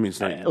 What do you mean it's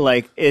not?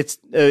 Like it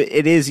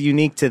is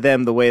unique to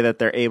them the way that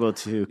they're able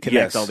to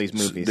connect all these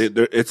movies.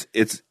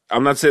 It's.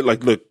 I'm not saying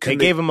like look. They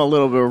gave them a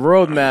little bit of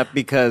roadmap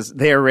because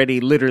they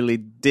already literally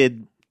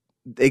did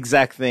the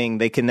exact thing.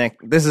 They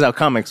connect. This is how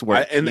comics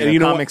work. And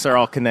comics are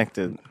all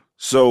connected.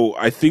 So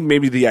I think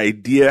maybe the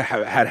idea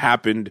had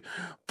happened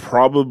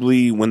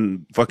probably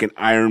when fucking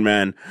Iron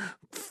Man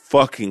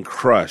fucking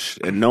crushed,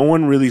 and no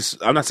one really.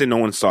 I'm not saying no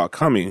one saw it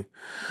coming,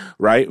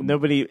 right?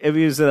 Nobody. It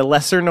was a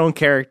lesser known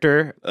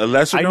character. I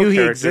knew he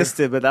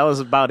existed, but that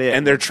was about it.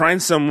 And they're trying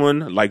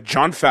someone like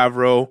Jon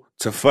Favreau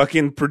to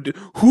fucking produce.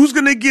 Who's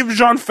gonna give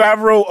Jon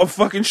Favreau a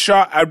fucking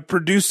shot at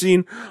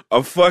producing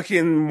a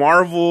fucking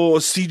Marvel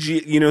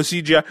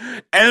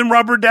CGI, and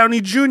Robert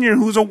Downey Jr.,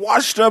 who's a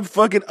washed up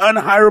fucking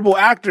unhireable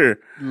actor?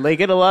 They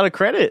get a lot of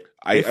credit.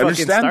 I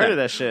understand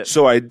that shit.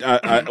 So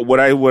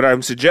what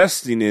I'm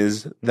suggesting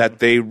is that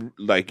they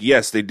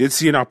they did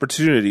see an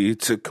opportunity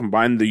to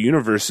combine the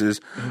universes,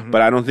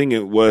 but I don't think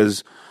it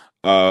was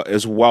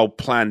as well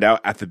planned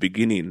out at the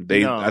beginning.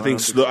 I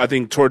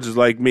think towards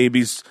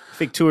maybe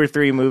 2 or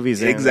 3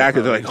 movies.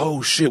 Exactly. They're like,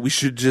 oh shit, we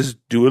should just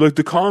do it like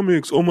the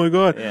comics. Oh my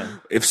god. Yeah.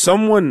 If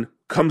someone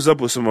comes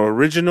up with some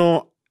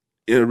original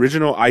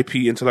IP,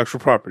 intellectual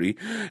property,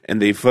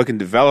 and they fucking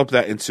develop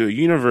that into a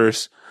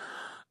universe,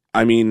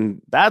 I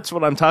mean, that's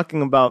what I'm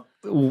talking about.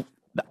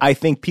 I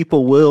think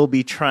people will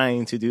be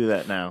trying to do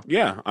that now.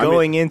 Yeah.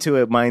 Going into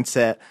a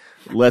mindset,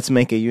 let's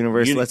make a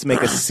universe, let's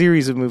make a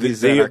series of movies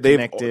that are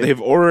connected.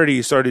 They've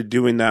already started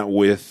doing that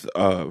with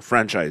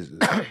franchises.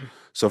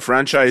 So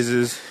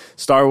franchises.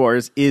 Star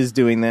Wars is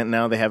doing that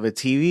now. They have a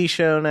TV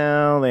show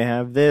now. They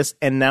have this,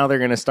 and now they're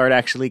going to start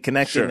actually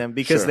connecting them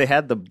because they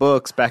had the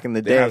books back in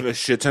the day. They have a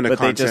shit ton of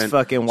content. But they just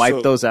fucking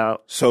wiped those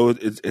out. So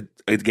it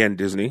again,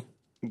 Disney.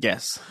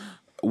 Yes.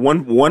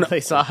 One. They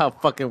saw how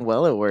fucking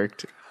well it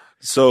worked.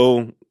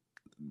 So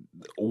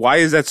why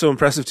is that so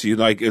impressive to you?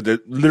 Like,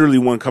 literally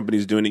one company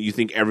is doing it. You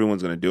think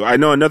everyone's going to do it. I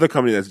know another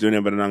company that's doing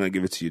it, but I'm not going to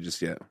give it to you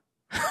just yet.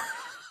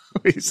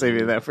 Are you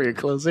saving that for your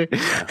closer?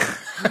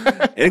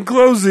 In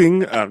closing,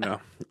 no.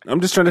 I'm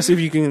just trying to see if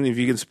you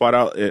can spot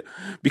out it,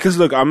 because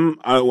look, I'm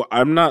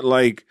not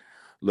like,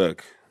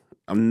 look,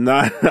 I'm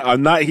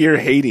not here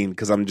hating,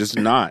 because I'm just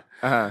not.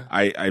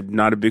 I'm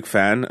not a big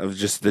fan of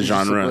just the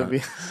genre.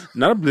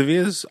 Not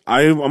oblivious.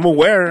 I'm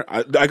aware.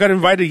 I got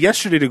invited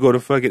yesterday to go to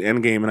fucking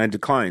Endgame, and I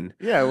declined.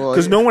 Yeah, well,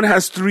 because no one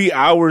has 3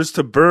 hours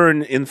to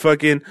burn in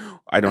fucking.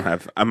 I don't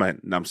have. I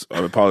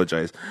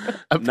apologize.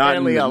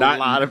 Apparently, a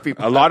lot of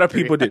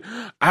people did.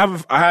 I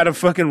had a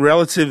fucking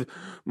relative.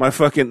 My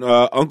fucking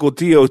Uncle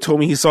Theo told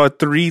me he saw it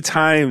 3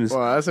 times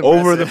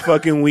over the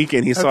fucking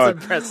weekend. He saw it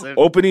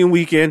opening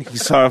weekend. He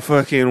saw it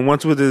fucking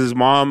once with his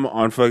mom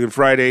on fucking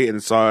Friday,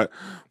 and saw it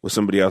with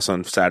somebody else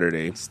on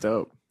Saturday. It's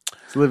dope.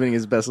 He's living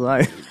his best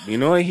life. You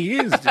know what? He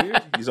is,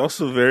 dude. He's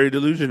also very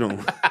delusional.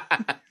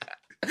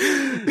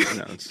 He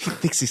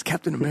thinks he's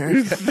Captain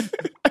America.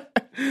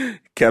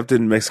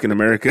 Captain Mexican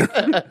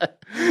America.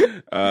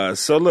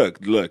 So look,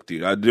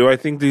 dude. Do I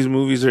think these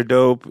movies are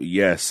dope?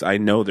 Yes, I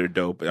know they're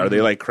dope. Are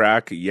they like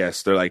crack?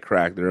 Yes, they're like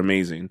crack. They're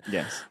amazing.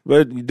 Yes.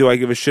 But do I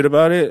give a shit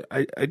about it?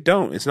 I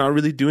don't. It's not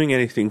really doing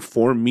anything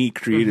for me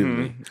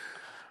creatively. Mm-hmm.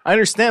 I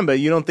understand, but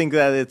you don't think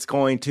that it's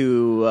going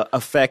to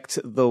affect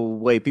the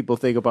way people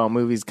think about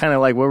movies? Kind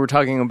of like what we're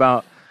talking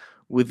about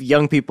with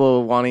young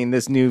people wanting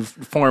this new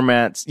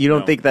formats. You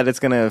don't think that it's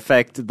going to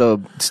affect the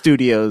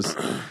studios?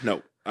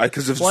 No.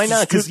 Why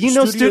not? Because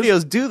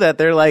studios do that.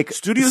 They're like,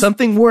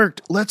 something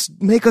worked. Let's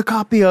make a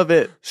copy of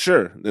it.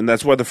 Sure, and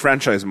that's why the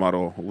franchise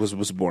model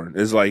was born.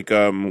 It's like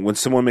when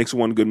someone makes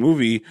one good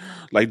movie,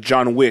 like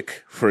John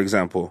Wick, for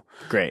example.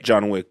 Great.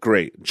 John Wick,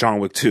 great. John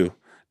Wick 2.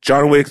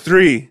 John Wick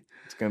 3.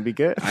 It's gonna be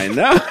good. I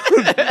know.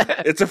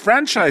 It's a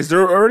franchise.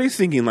 They're already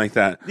thinking like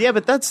that. Yeah,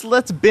 but that's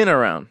been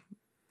around.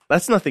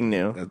 That's nothing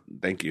new.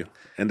 Thank you.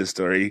 End of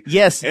story.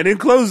 Yes. And in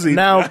closing,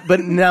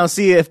 now,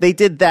 see, if they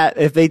did that,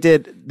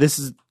 this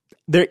is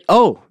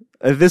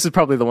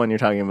probably the one you're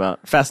talking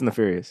about, Fast and the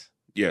Furious.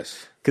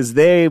 Yes. Because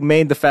they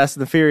made the Fast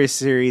and the Furious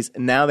series,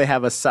 and now they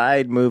have a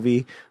side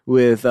movie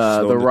with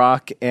The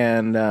Rock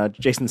and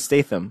Jason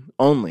Statham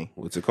only.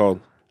 What's it called?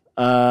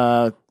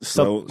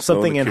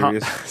 Something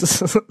in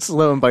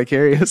Slow and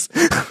Vicarious.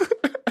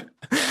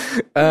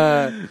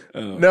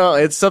 No,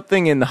 it's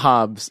something in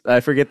Hobbs.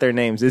 I forget their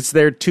names. It's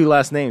their 2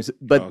 last names.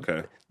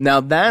 But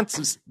now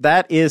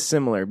that is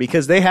similar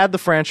because they had the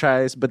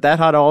franchise, but that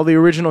had all the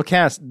original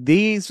cast.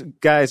 These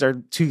guys are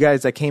 2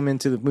 guys that came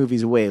into the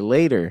movies way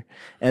later,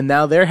 and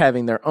now they're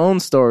having their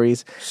own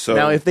stories. So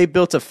now, if they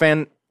built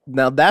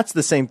now that's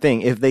the same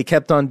thing. If they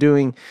kept on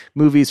doing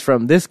movies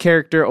from this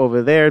character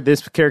over there,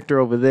 this character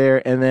over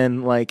there, and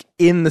then like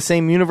in the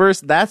same universe,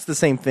 that's the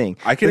same thing.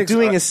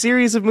 Doing a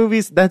series of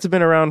movies that's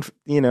been around,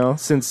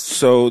 since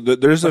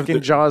there's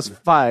Jaws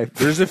 5.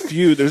 There's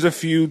a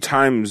few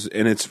times,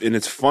 and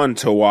it's fun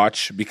to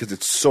watch because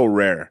it's so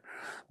rare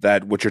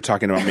that what you're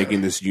talking about,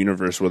 making this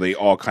universe where they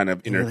all kind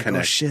of interconnect. Like,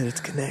 oh shit,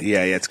 it's connected.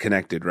 Yeah, it's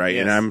connected, right?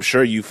 Yes. And I'm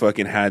sure you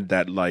fucking had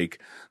that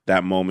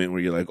moment where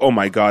you're like, oh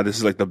my God, this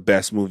is like the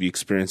best movie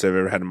experience I've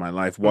ever had in my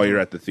life while you're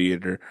at the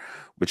theater,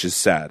 which is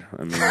sad.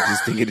 I mean, I'm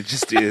just thinking it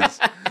just is.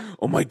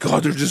 Oh my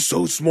God, they're just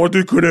so smart.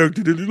 They're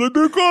connected. It's like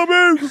the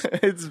comics.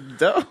 It's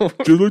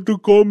dope. Just like the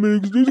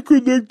comics. They're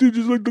connected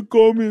just like the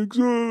comics.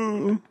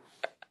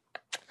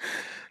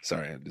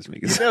 Sorry, I'm just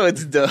making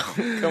sense. It's dope.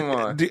 Come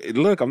on. Dude,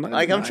 look, I'm not.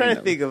 I'm trying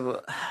to think of.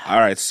 All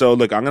right, so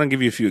look, I'm gonna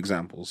give you a few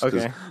examples.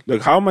 Okay.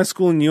 Look, how am I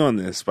schooling you on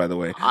this? By the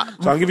way, so I'm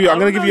gonna give you. I'm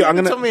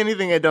gonna tell me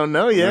anything I don't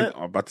know yet.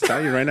 I'm about to tell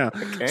you right now.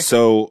 Okay.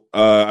 So,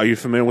 are you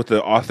familiar with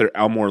the author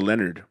Elmore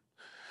Leonard?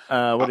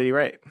 What did he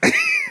write?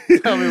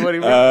 Tell me what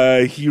he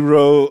wrote. He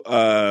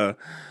wrote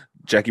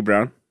Jackie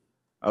Brown.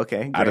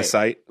 Okay. Great. Out of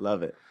Sight.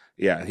 Love it.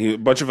 Yeah, a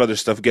bunch of other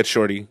stuff. Get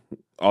Shorty.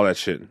 All that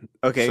shit.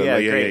 Okay, so,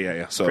 great.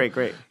 Yeah. So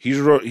great. He's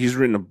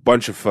written a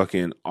bunch of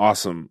fucking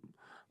awesome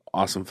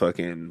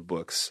fucking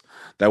books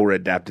that were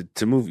adapted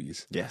to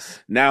movies. Yes.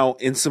 Now,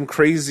 in some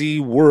crazy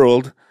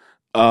world,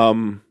 a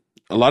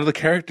lot of the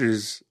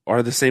characters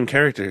are the same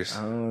characters.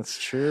 Oh, that's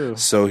true.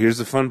 So here's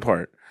the fun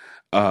part.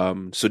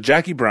 So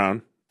Jackie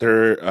Brown,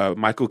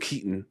 Michael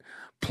Keaton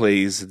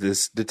plays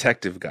this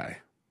detective guy,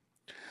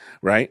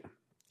 right?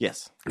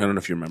 Yes. I don't know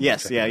if you remember.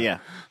 Yes, yeah.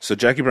 So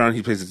Jackie Brown,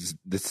 he plays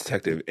this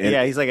detective.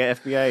 And he's like an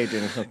FBI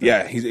agent or something.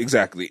 Yeah, he's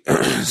exactly.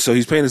 So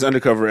he's playing this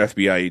undercover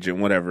FBI agent,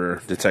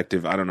 whatever,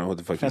 detective. I don't know what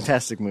the fuck.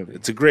 Fantastic movie.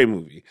 It's a great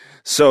movie.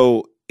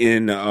 So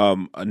in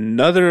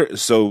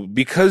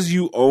because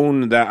you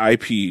own that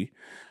IP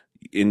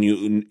and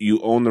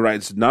you own the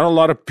rights, not a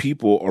lot of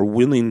people are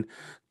willing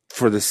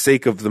for the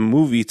sake of the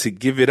movie to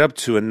give it up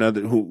to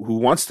another who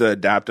wants to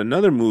adapt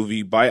another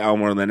movie by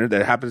Elmore Leonard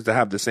that happens to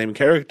have the same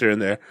character in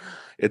there.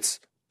 It's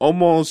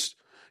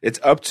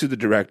up to the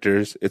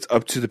directors, it's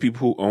up to the people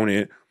who own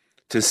it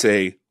to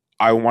say,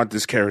 I want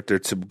this character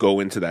to go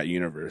into that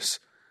universe.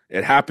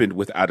 It happened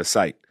with Out of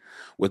Sight,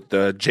 with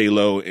the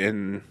J-Lo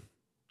and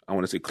I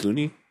want to say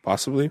Clooney,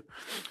 possibly.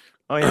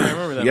 Oh yeah, I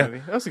remember that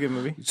movie. That was a good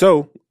movie.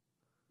 So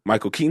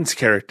Michael Keaton's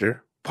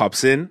character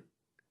pops in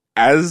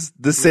as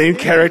the same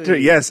character,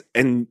 yes,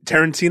 and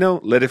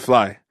Tarantino let it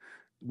fly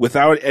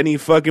without any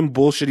fucking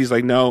bullshit. He's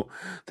like, no,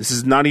 this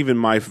is not even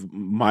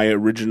my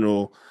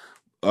original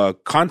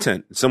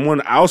content. Someone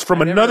else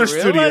from another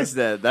studio.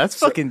 That's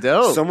fucking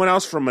dope. Someone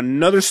else from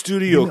another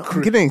studio.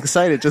 I'm getting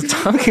excited just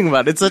talking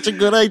about it. It's such a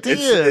good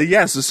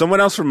idea. So someone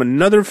else from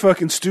another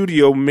fucking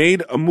studio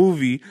made a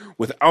movie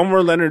with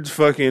Elmore Leonard's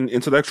fucking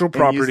intellectual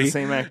property, the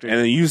same actor, and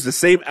they used the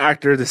same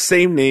actor, the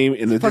same name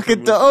in the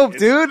fucking dope,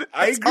 dude.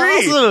 I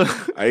agree.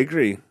 Awesome. I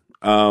agree.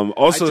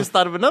 Also, I just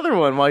thought of another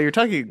one while you're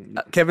talking.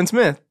 Kevin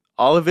Smith.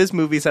 All of his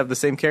movies have the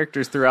same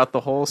characters throughout the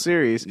whole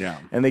series. Yeah.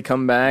 And they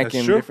come back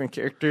in different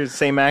characters,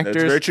 same actors.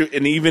 That's very true.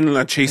 And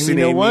even Chasing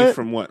Amy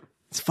from what?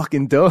 It's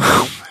fucking dope.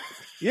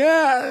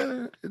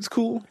 Yeah, it's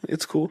cool.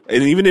 It's cool.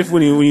 And even if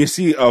when you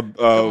see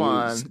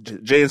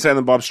Jay and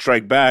Silent Bob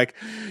Strike Back,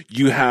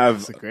 you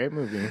have it's a great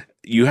movie.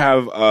 You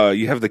have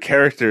the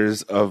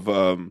characters of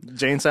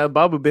Jay and Silent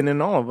Bob have been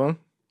in all of them.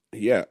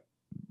 Yeah.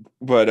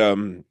 But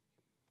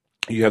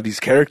you have these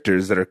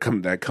characters that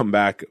come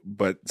back,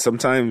 but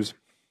sometimes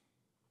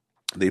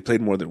they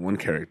played more than one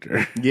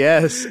character.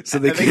 Yes. So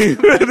they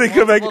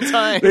come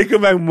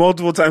back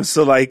multiple times.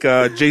 So like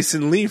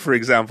Jason Lee, for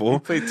example. He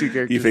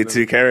played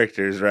two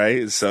characters,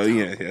 right? So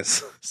yeah,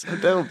 yes. So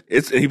dope.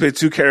 He played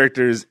two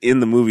characters in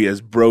the movie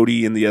as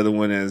Brody and the other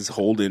one as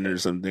Holden or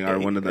something. Or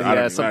one of the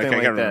I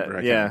can't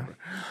remember.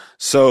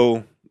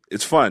 So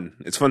it's fun.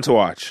 It's fun to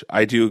watch.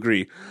 I do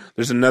agree.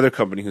 There's another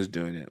company who's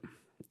doing it.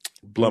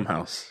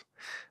 Blumhouse.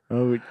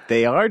 Oh,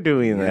 they are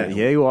doing that.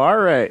 Yeah, you are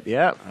right.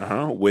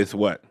 Yeah. With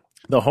what?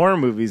 The horror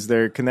movies,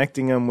 they're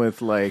connecting them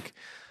with like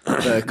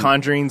the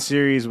Conjuring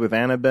series with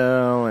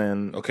Annabelle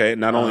and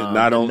not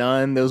only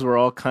Nun. Those were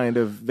all kind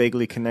of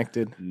vaguely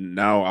connected.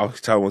 Now I'll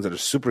tell ones that are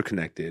super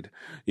connected.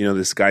 You know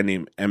this guy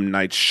named M.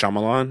 Night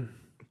Shyamalan.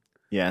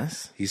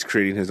 Yes, he's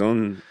creating his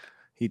own.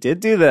 He did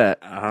do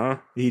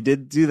that. He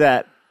did do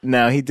that.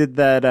 Now he did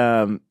that.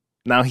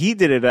 Now he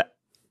did it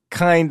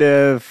kind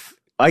of.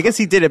 I guess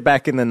he did it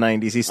back in the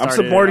 90s. I'm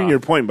supporting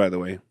your point, by the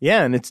way.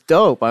 Yeah, and it's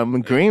dope. I'm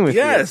agreeing with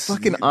you. It's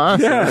fucking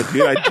awesome. Yeah,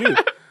 dude, I do.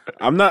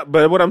 I'm not,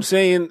 but what I'm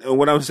saying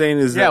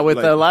is that with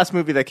the last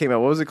movie that came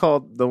out, what was it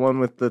called? The one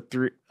with the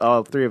three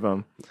of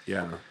them.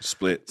 Yeah,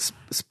 Split.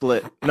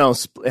 Split. No,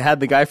 it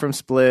had the guy from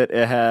Split.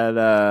 It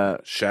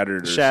had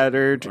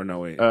Shattered. Or no,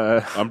 wait.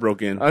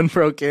 Unbroken.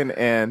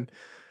 And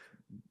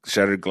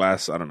Shattered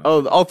Glass. I don't know.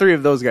 Oh, all three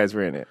of those guys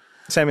were in it.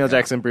 Samuel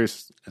Jackson,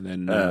 Bruce, and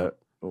then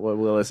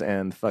Willis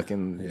and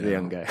fucking the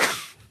young guy.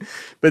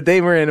 But they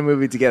were in a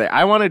movie together.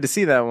 I wanted to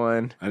see that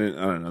one. I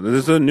don't know.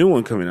 There's a new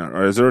one coming out.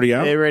 Or is it already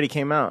out? It already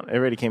came out. It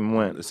already came and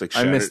went. It's like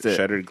I missed it.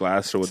 Shattered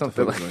Glass or what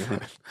Something the fuck.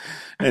 Like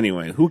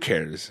anyway, who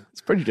cares?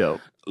 It's pretty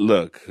dope.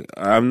 Look,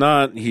 I'm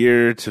not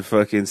here to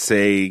fucking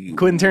say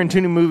Quentin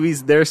Tarantino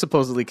movies. They're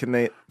supposedly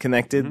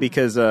connected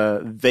because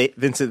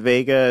Vincent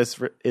Vega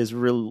is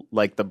real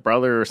like the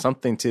brother or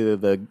something to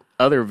the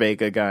other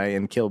Vega guy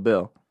in Kill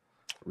Bill.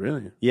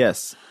 Really?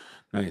 Yes.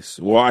 Nice.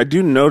 Well, I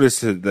do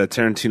notice that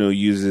Tarantino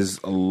uses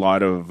a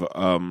lot of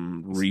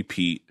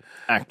repeat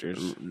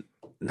actors.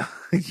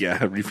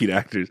 Yeah, repeat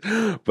actors,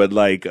 but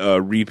like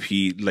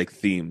repeat like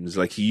themes.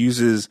 Like he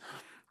uses,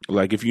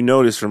 like if you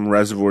notice from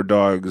Reservoir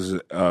Dogs,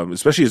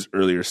 especially his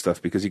earlier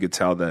stuff, because you could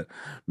tell that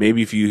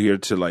maybe if you hear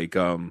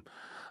to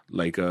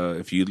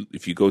if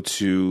you go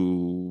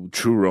to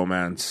True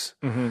Romance,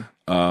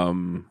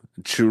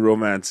 True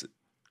Romance.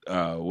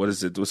 What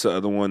is it? What's the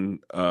other one?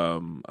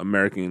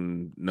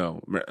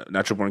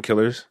 Natural Born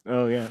Killers.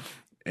 Oh yeah.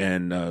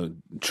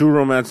 And True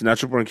Romance,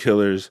 Natural Born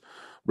Killers,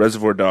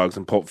 Reservoir Dogs,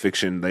 and Pulp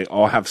Fiction. They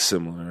all have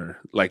similar.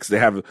 Like they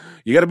have.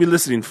 You got to be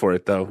listening for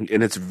it though,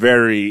 and it's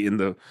very in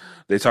the.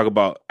 They talk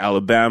about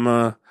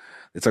Alabama.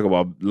 They talk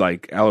about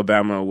like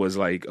Alabama was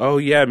like, oh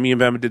yeah, me and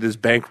Bama did this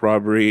bank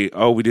robbery.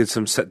 Oh, we did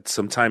some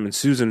time in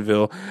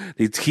Susanville.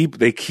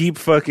 They keep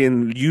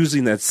fucking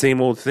using that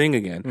same old thing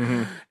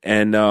again,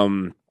 and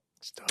no,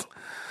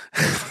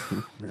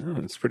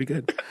 it's pretty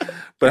good.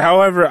 But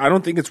however, I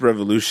don't think it's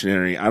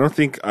revolutionary. I don't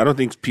think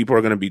people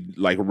are going to be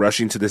like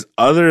rushing to this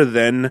other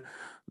than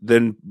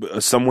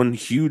someone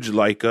huge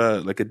like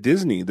a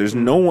Disney. There's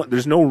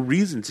no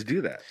reason to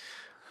do that.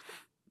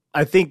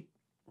 I think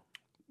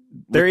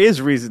there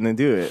is reason to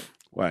do it.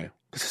 Why?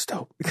 Because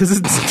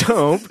it's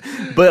dope.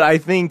 But I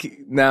think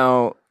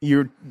now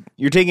you're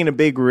taking a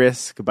big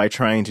risk by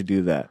trying to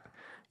do that.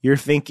 You're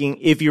thinking,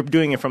 if you're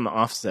doing it from the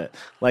offset,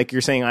 like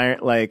you're saying,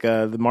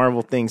 the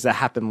Marvel things that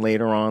happen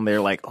later on, they're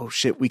like, oh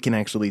shit, we can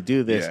actually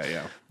do this.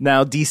 Yeah.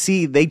 Now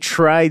DC, they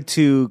tried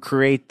to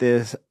create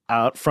this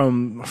out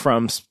from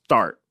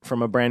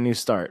a brand new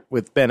start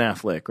with Ben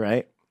Affleck,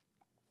 right?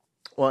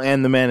 Well,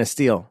 and the Man of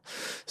Steel.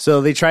 So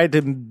they tried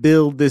to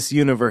build this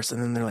universe, and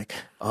then they're like,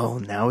 oh,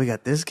 now we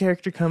got this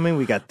character coming,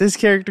 we got this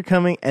character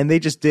coming, and they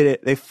just did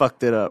it. They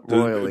fucked it up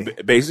royally.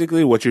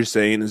 Basically, what you're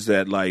saying is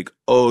that, like,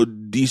 oh,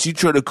 DC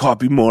tried to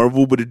copy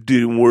Marvel, but it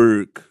didn't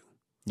work.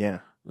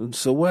 Yeah.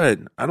 So what?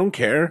 I don't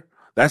care.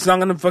 That's not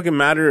going to fucking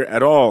matter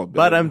at all.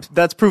 But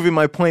that's proving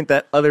my point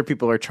that other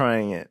people are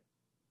trying it.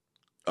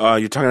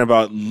 You're talking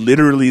about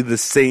literally the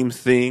same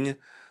thing.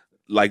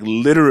 Like,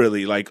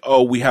 literally, like,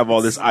 oh, we have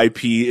all this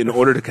IP in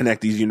order to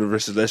connect these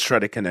universes. Let's try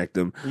to connect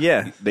them.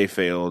 Yeah. They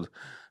failed.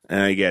 And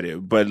I get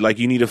it. But, like,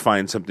 you need to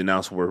find something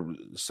else where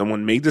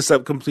someone made this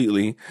up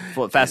completely.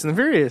 Well, Fast and the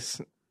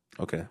Furious.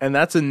 Okay. And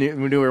that's a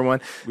newer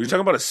one. We're talking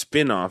about a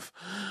spin-off.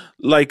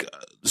 Like,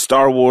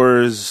 Star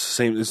Wars,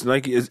 same. It's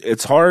like,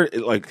 it's hard.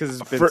 Like,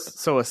 because it's been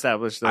so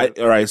established. All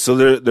right. So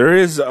there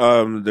is,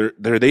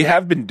 they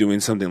have been doing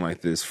something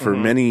like this for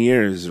many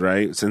years,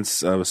 right? Since,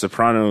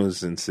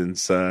 Sopranos and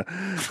since, they're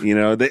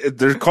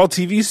called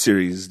TV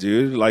series,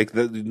 dude. Like,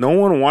 no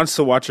one wants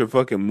to watch a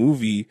fucking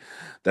movie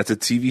that's a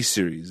TV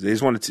series. They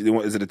just want to,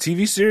 is it a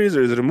TV series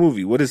or is it a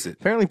movie? What is it?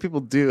 Apparently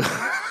people do.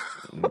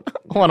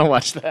 Want to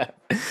watch that,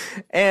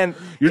 and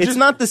it's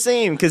not the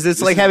same because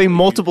it's like having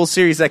multiple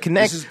series that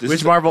connect,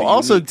 which Marvel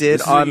also did.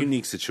 This is a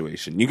unique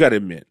situation. You got to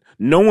admit,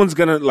 no one's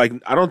gonna like.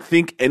 I don't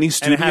think any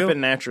studio. And it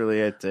happened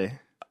naturally, I'd say.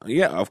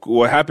 Yeah,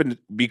 what happened?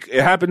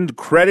 It happened.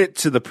 Credit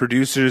to the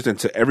producers and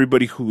to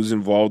everybody who's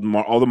involved,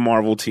 all the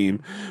Marvel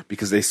team,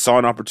 because they saw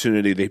an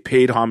opportunity. They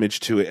paid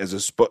homage to it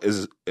as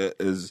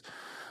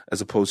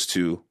opposed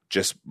to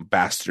just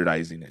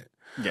bastardizing it.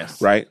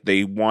 Yes. Right?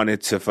 They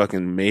wanted to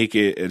fucking make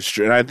it.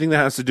 And I think that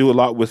has to do a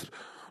lot with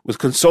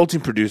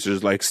consulting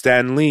producers like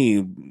Stan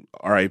Lee,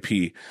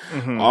 R.I.P.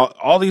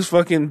 All these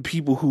fucking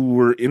people who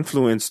were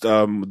influenced.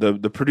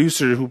 The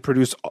producer who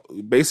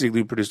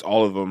basically produced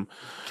all of them.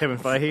 Kevin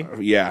Feige?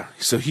 Yeah.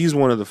 So he's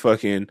one of the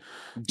fucking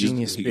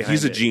genius.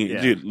 He's a genius.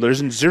 Yeah. Dude, there's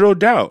zero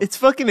doubt. It's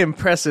fucking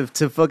impressive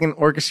to fucking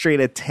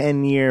orchestrate a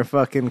 10-year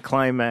fucking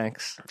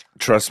climax.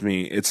 Trust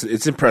me, it's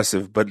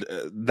impressive. But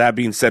that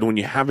being said, when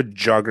you have a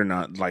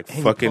juggernaut like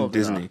fucking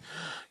Disney,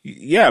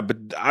 yeah, but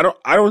I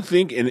don't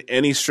think in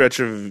any stretch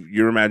of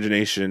your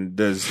imagination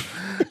does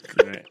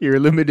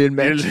your limited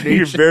imagination,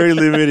 your very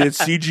limited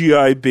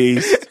CGI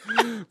based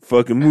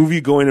fucking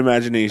movie going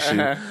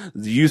imagination.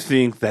 Do you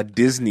think that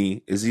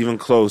Disney is even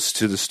close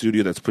to the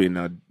studio that's putting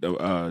out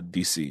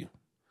DC?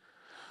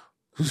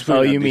 Who's putting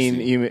out you DC?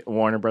 mean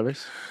Warner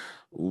Brothers?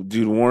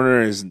 Dude,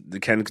 Warner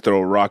can throw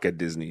a rock at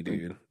Disney,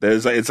 dude.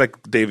 It's like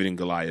David and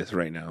Goliath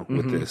right now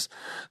with this.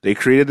 They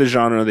created the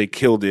genre, they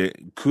killed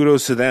it.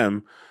 Kudos to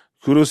them.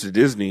 Kudos to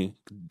Disney.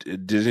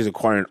 Disney's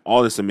acquiring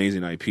all this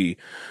amazing IP.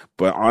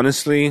 But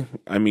honestly,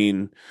 I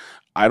mean,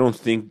 I don't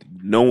think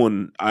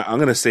I'm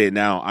going to say it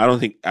now. I don't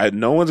think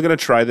no one's going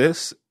to try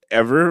this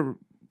ever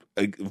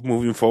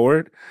moving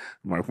forward.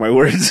 Mark my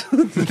words.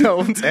 No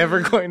one's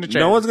ever going to try.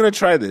 No one's going to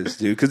try this,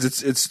 dude, because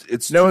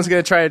it's. No one's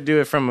going to try to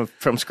do it from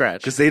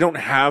scratch because they don't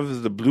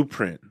have the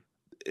blueprint.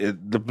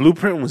 The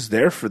blueprint was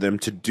there for them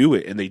to do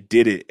it, and they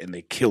did it, and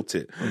they killed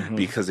it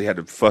because they had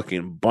a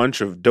fucking bunch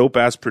of dope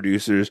ass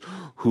producers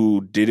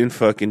who didn't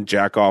fucking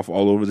jack off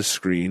all over the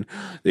screen.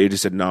 They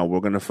just said, "No, we're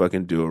gonna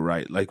fucking do it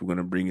right. Like we're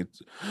gonna bring it."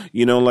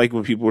 You know, like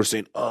when people were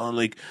saying, "Oh,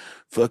 like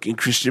fucking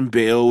Christian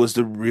Bale was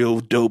the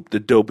real dope, the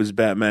dopest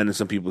Batman," and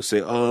some people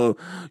say, "Oh,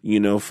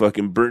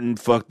 fucking Burton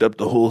fucked up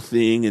the whole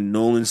thing, and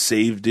Nolan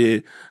saved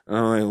it." And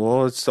I'm like,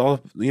 well, it's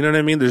all, you know what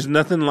I mean? There's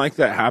nothing like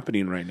that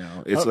happening right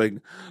now. It's like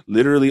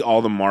literally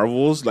all the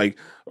Marvels, like,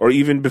 or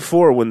even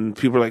before when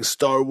people are like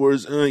Star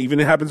Wars,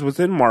 even it happens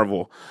within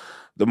Marvel.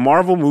 The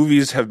Marvel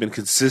movies have been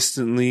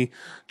consistently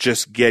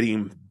just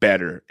getting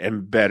better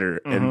and better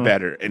and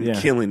better and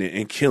killing it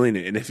and killing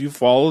it. And if you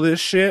follow this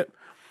shit,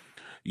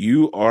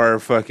 you are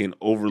fucking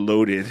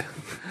overloaded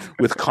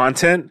with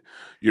content.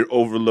 You're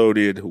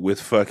overloaded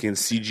with fucking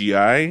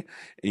CGI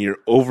and you're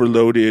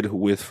overloaded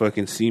with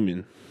fucking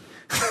semen.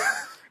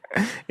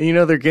 And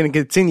they're going to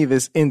continue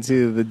this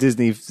into the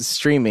Disney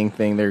streaming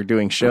thing. They're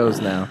doing shows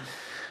now.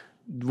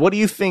 What do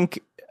you think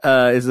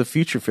is the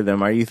future for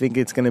them? Are you think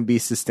it's going to be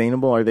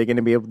sustainable? Are they going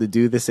to be able to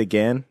do this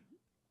again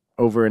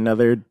over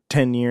another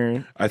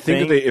 10-year? I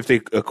think if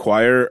they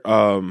acquire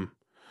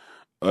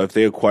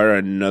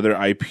another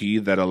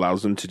IP that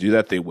allows them to do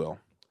that, they will.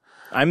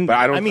 I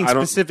mean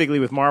specifically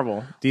with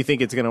Marvel. Do you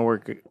think it's going to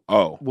work?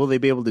 Oh. Will they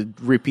be able to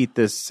repeat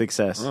this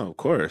success? Oh, of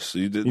course.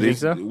 You think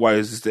so? Why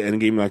is this the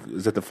Endgame? Like,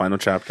 is that the final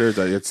chapter?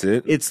 That's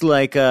it? It's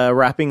like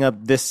wrapping up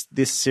this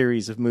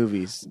series of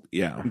movies.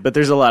 Yeah. But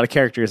there's a lot of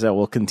characters that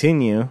will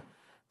continue.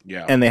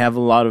 Yeah. And they have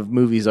a lot of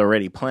movies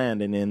already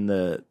planned and in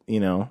the,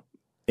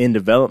 in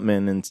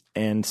development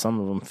and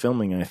some of them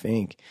filming, I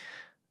think.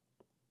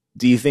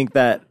 Do you think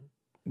that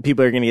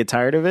people are going to get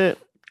tired of it?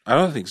 I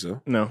don't think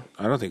so. No.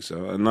 I don't think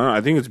so. No,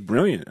 I think it's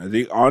brilliant. I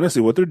think,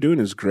 honestly, what they're doing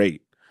is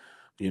great.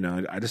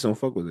 I just don't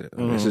fuck with it.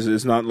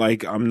 It's not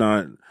like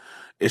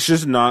it's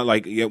just not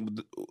like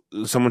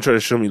someone tried to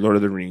show me Lord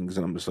of the Rings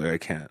and I'm just like, I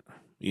can't,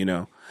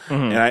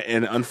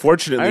 And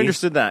unfortunately. I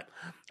understood that.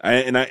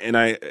 And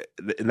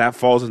that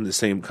falls in the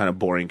same kind of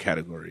boring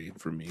category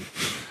for me.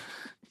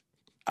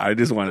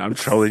 I'm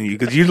trolling you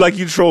because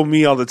you troll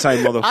me all the time,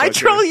 motherfucker. I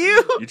troll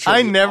you.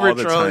 I never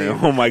troll you.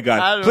 Oh my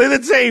god! Play the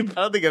tape.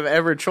 I don't think I've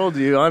ever trolled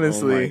you,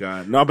 honestly. Oh my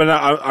god! No, but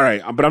all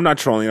right. But I'm not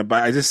trolling.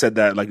 But I just said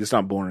that like it's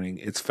not boring.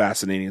 It's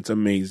fascinating. It's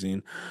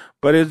amazing,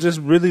 but it just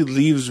really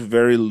leaves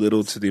very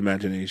little to the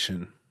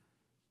imagination.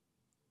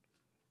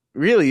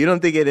 Really, you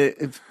don't think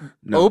it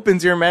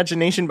opens your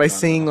imagination by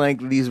seeing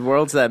like these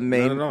worlds that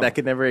that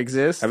could never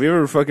exist? Have you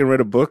ever fucking read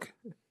a book?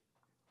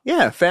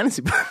 Yeah,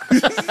 fantasy book.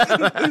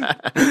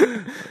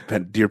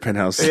 Dear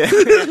Penthouse. Yeah.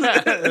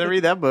 I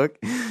read that book.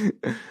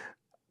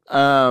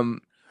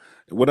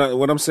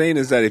 What I'm saying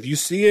is that if you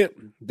see it,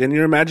 then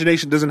your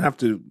imagination doesn't have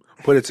to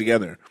put it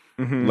together.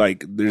 Mm-hmm.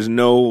 Like, there's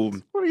no...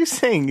 What are you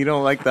saying? You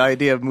don't like the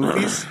idea of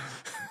movies?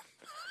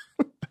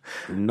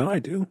 No, I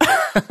do.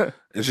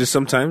 It's just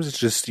sometimes it's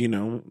just,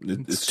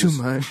 it's too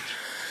just, much.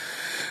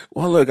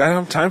 Well, look, I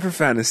don't have time for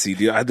fantasy,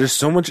 dude. There's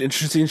so much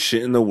interesting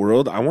shit in the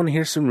world. I want to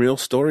hear some real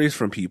stories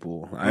from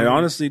people. I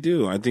honestly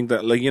do. I think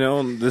that,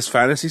 this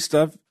fantasy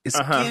stuff is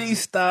kitty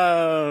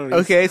stuff.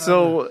 Okay,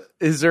 so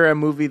is there a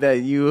movie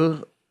that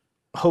you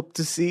hope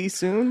to see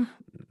soon?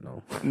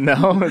 No.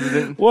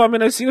 No? Well, I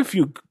mean, I've seen a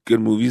few good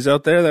movies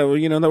out there that were,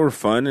 that were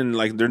fun and,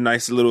 like, they're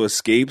nice little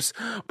escapes.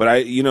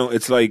 But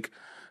it's like...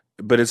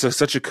 But it's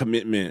such a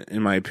commitment,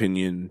 in my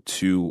opinion,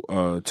 to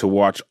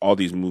watch all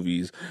these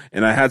movies.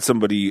 And I had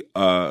somebody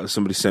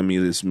send me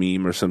this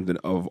meme or something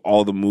of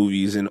all the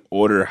movies in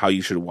order how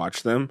you should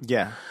watch them.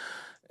 Yeah.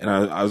 And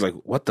I was like,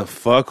 what the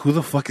fuck? Who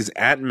the fuck is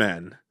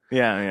Ant-Man?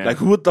 Yeah.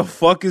 Like, what the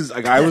fuck is...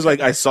 Like, I was like,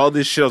 I saw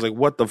this shit. I was like,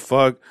 what the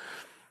fuck?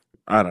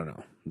 I don't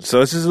know. So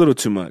it's just a little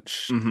too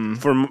much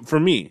for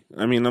me.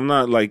 I mean, I'm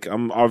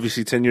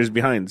obviously 10 years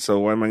behind. So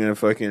why am I going to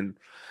fucking...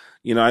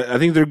 I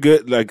think they're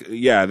good. Like,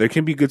 yeah, there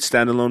can be good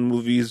standalone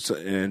movies,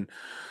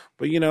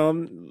 but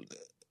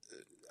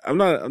I'm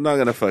not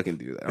gonna fucking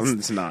do that.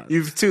 It's not.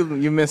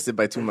 You missed it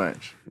by too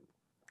much.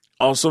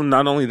 Also,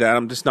 not only that,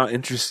 I'm just not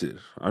interested.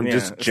 I'm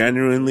just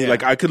genuinely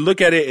like I could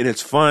look at it and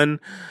it's fun,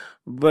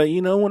 but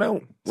you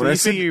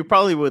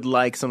probably would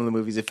like some of the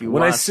movies if you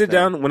when I sit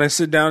down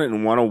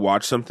and want to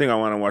watch something, I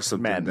want to watch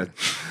something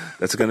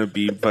that's gonna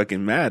be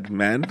fucking mad,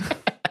 man.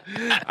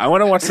 I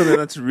want to watch something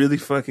that's really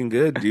fucking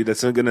good, dude.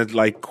 That's not gonna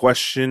like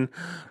question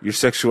your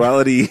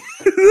sexuality.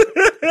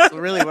 That's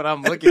really what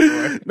I'm looking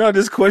for. No,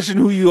 just question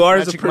who you are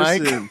Magic as a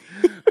person.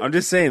 I'm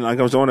just saying, like,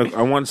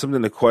 I want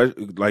something to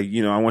question. Like,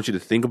 I want you to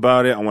think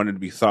about it. I want it to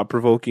be thought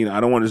provoking. I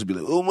don't want it to be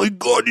like, oh my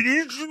god,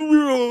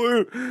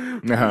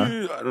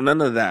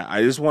 none of that.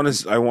 I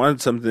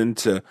want something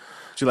to. Do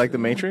you like The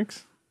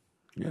Matrix?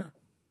 Yeah,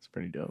 it's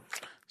pretty dope.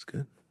 It's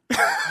good.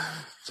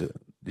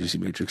 Did you see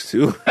Matrix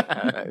 2?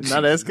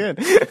 Not as good.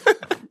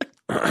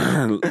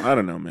 I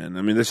don't know, man.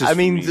 I mean, this is. I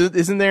mean,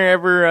 isn't there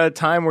ever a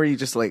time where you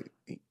just like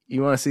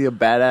you want to see a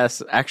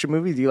badass action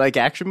movie? Do you like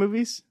action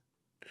movies?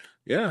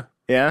 Yeah.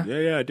 Yeah.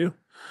 Yeah, I do.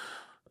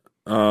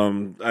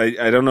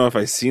 I don't know if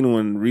I've seen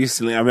one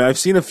recently. I mean, I've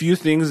seen a few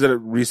things that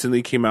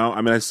recently came out.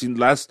 I mean, I've seen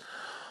the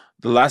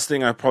last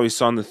thing I probably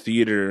saw in the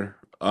theater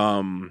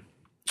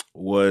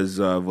was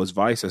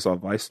Vice. I saw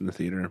Vice in the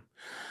theater.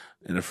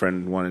 And a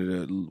friend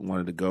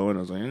wanted to go, and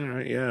I was like, all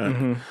right, yeah.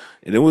 Mm-hmm.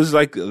 And it was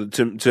like,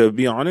 to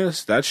be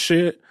honest, that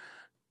shit,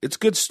 it's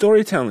good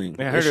storytelling.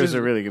 Yeah, I heard it was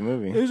a really good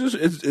movie.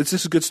 It's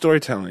just good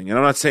storytelling. And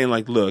I'm not saying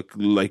like, look,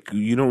 like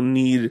you don't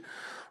need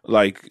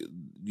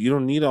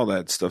all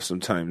that stuff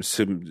sometimes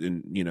to,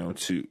 and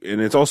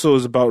it also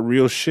is about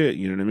real shit.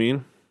 You know what I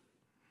mean?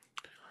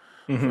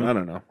 Mm-hmm. I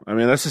don't know. I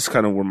mean, that's just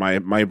kind of where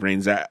my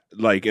brain's at.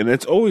 Like, and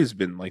it's always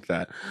been like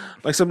that.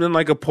 Like something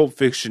like a Pulp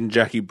Fiction,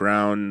 Jackie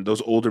Brown, those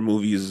older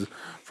movies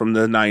from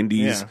the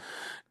 90s. Yeah.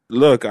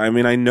 Look, I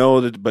mean, I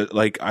know that, but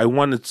like, I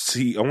want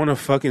to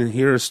fucking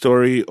hear a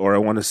story, or I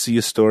want to see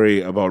a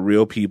story about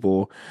real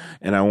people,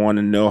 and I want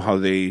to know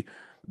how I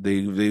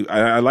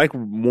like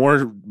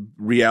more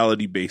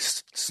reality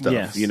based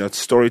stuff. Yes.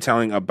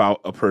 Storytelling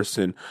about a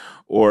person,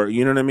 or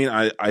you know what I mean.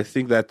 I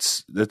think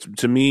that's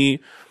to me.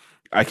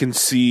 I can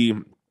see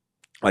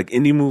like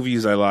indie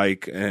movies I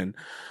like, and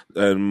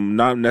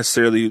not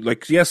necessarily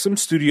like, some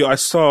studio. I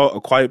saw A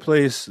Quiet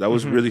Place that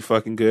was really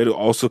fucking good.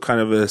 Also kind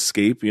of an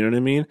escape, you know what I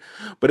mean?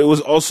 But it was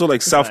also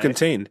like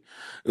self-contained.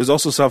 It was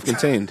also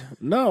self-contained.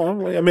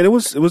 No, I mean it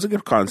was a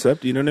good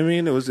concept, you know what I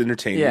mean? It was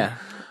entertaining. Yeah.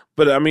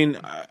 But I mean,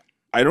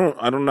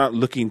 I'm not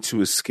looking to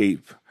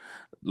escape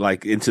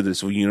like into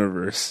this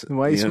universe.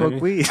 Why you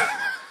smoke weed?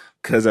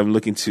 Because I'm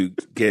looking to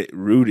get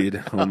rooted,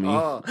 homie.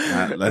 Oh,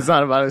 it's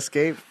not about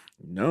escape.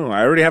 No,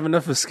 I already have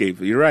enough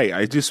escape. You're right.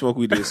 I do smoke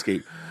weed to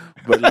escape.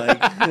 But like,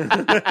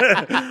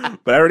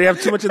 but I already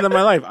have too much of that in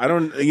my life. I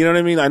don't, you know what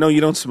I mean? I know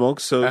you don't smoke,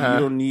 so you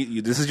don't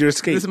need, this is your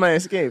escape. This is my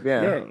escape,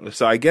 yeah.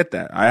 So I get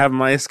that. I have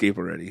my escape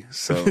already.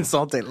 So it's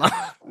all day long.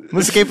 I'm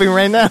escaping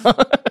right now.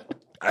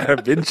 I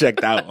have been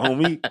checked out,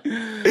 homie.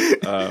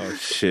 Oh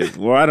shit.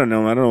 Well, I don't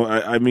know.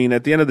 I mean,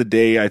 at the end of the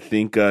day, I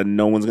think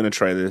no one's gonna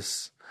try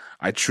this.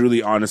 I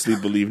truly, honestly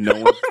believe no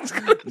one's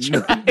gonna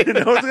try.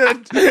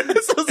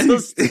 It's so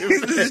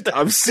stupid.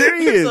 I'm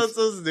serious. It's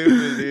so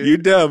stupid, dude. You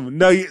dumb.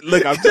 No,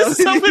 look, I'm telling you.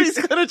 Somebody's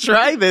gonna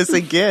try this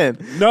again.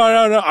 No.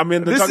 I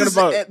mean, they're talking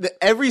about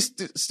every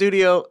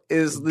studio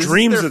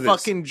dreams their of this.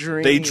 Fucking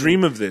dream. They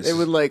dream of this. They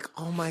would like,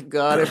 oh my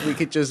god, if we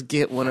could just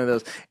get one of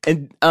those.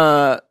 And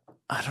I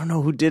don't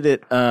know who did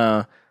it.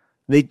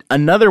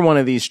 Another one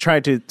of these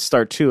tried to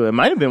start too. It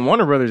might have been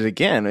Warner Brothers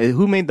again.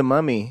 Who made The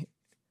Mummy?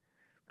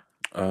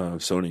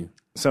 Sony.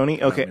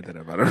 Sony? Okay. I made that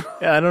up. I don't know.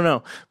 Yeah, I don't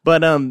know.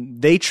 But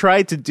they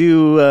tried to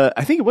do,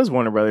 I think it was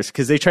Warner Brothers,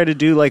 because they tried to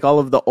do like all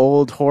of the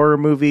old horror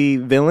movie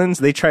villains.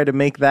 They tried to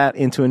make that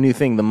into a new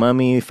thing. The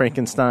Mummy,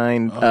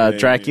 Frankenstein,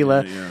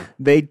 Dracula. Yeah.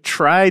 They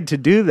tried to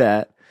do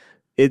that.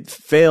 It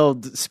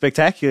failed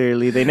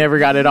spectacularly. They never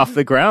got it off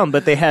the ground,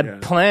 but they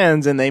had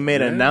plans and they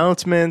made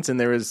announcements and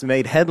there was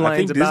made headlines I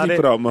think about Disney it.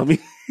 put out Mummy.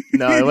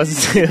 No, it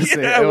wasn't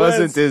Disney. Yeah, it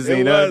wasn't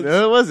Disney. It No, was.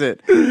 it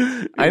wasn't.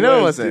 I know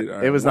it wasn't.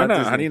 Dude. It was Why not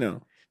Disney. How do you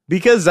know?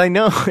 Because I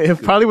know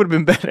it probably would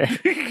have been better.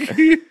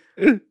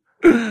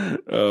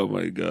 Oh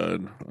my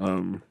god.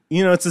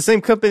 You know, it's the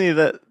same company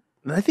that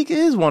I think it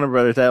is Warner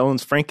Brothers that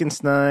owns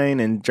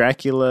Frankenstein and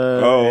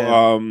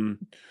Dracula.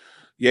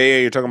 Yeah,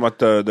 you're talking about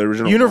the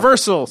original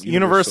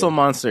Universal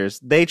Monsters.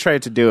 They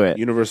tried to do it.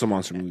 Universal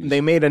Monster movies. They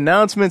made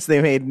announcements.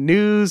 They made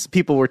news.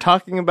 People were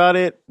talking about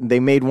it. They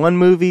made one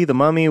movie, The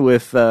Mummy,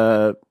 with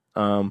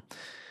Tom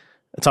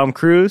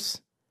Cruise.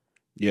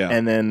 Yeah,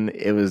 and then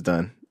it was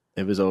done.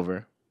 It was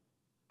over.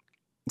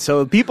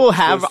 So people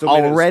have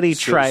already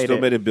tried still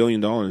it. made $1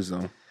 billion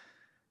though.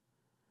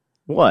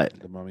 What?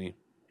 The Mummy.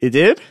 It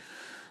did?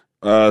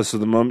 So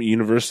the Mummy,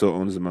 Universal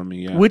owns the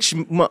Mummy. Yeah. Which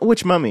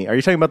Mummy? Are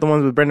you talking about the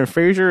ones with Brendan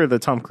Fraser or the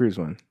Tom Cruise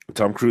one?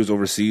 Tom Cruise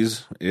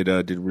overseas. It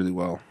did really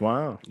well.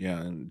 Wow. Yeah,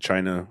 in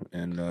China,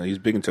 and he's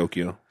big in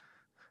Tokyo.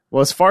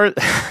 Well, as far as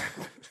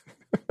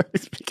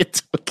he's big in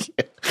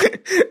Tokyo.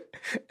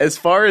 As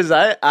far as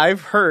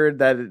I've heard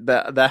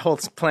that whole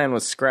plan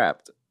was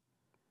scrapped.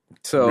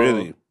 So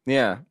really,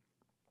 yeah.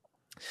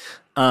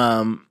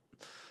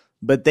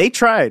 But they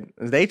tried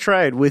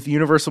with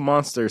Universal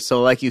Monsters.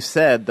 So, like you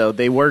said, though,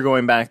 they were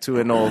going back to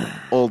an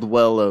old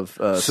well of.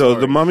 So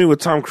stories. the Mummy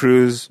with Tom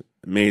Cruise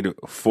made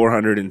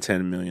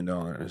 $410 million.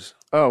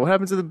 Oh, what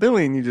happened to the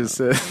billion you just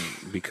said?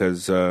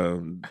 Because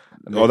that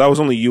was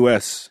only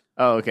U.S.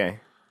 Oh, okay.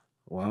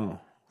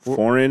 Wow.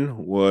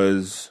 Foreign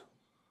was,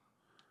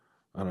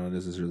 I don't know.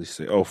 This is really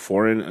say. Oh,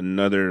 foreign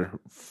another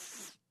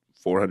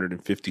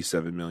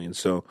 457 million.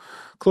 So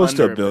close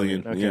to $1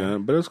 billion. Okay. Yeah,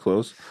 but it was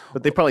close.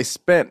 But they probably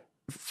spent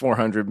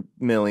 $400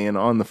 million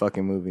on the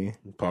fucking movie.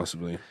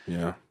 Possibly,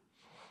 yeah.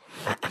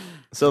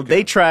 So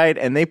they tried,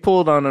 and they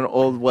pulled on an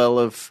old well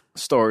of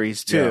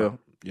stories too.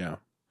 Yeah.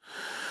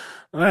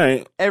 All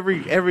right. Every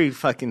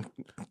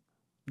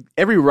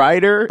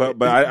writer,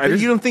 but I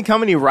just, you don't think how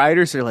many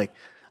writers are like,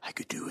 I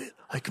could do it.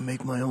 I can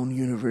make my own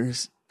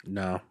universe.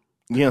 No.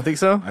 You don't think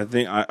so?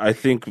 I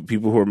think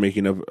people who are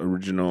making up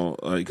original,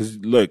 because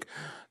look,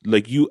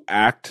 like you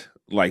act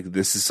like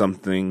this is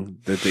something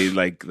that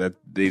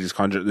they just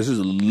conjure. This is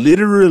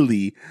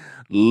literally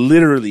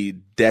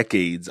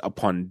decades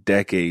upon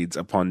decades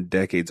upon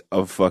decades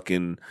of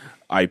fucking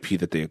IP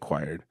that they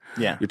acquired.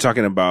 Yeah, you're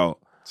talking about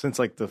since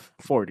like the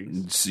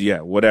 40s. Yeah,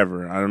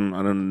 whatever. I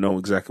don't know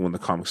exactly when the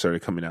comics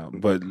started coming out,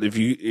 but if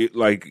you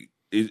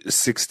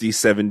 60,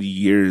 70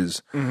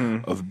 years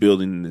of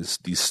building these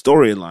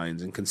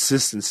storylines and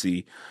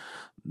consistency.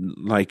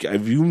 Like,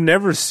 have you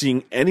never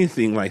seen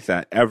anything like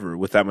that ever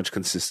with that much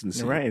consistency?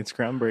 You're right, it's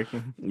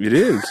groundbreaking. It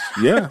is,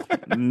 yeah.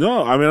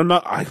 No, I mean, I'm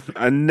not.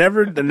 I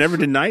never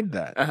denied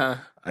that.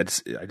 I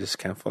just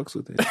can't fucks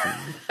with it.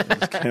 I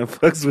just can't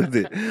fucks with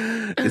it.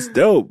 It's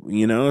dope,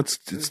 you know.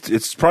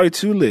 It's probably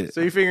too lit. So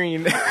you're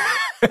figuring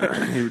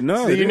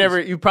no. So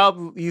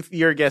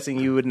you're guessing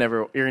you're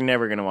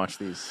never gonna watch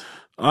these.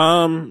 Yeah,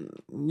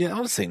 I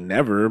would say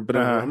never, but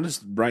I'm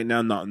just right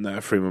now not in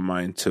that frame of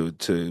mind to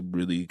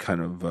really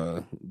kind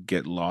of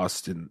get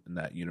lost in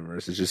that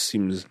universe. It just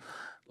seems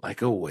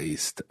like a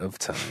waste of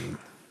time.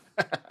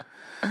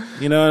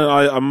 You know,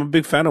 I'm a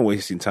big fan of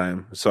wasting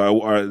time,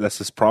 so that's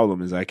this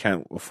problem is I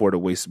can't afford to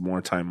waste more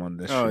time on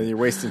this. Oh, shit. You're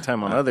wasting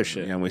time on other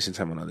shit. Yeah, I'm wasting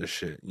time on other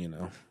shit. You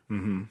know.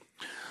 Mm-hmm.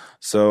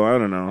 So I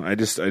don't know. I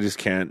just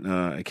can't.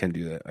 I can't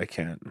do that. I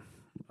can't.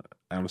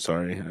 I'm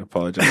sorry. I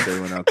apologize to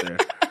everyone out there.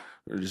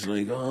 We're just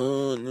like,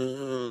 oh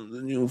no,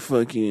 the new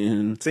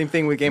fucking. Same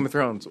thing with Game of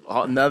Thrones.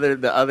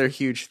 The other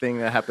huge thing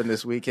that happened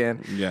this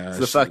weekend. Yeah, it's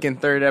the fucking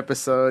third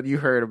episode. You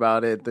heard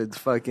about it. It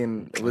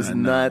was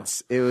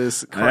nuts. It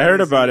was crazy. I heard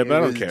about it, but I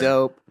don't care.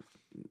 Dope.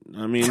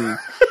 I mean,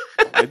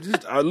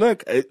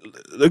 look.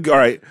 All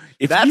right,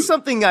 that's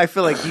something I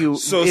feel like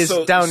is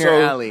down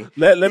your alley.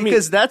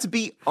 Because that's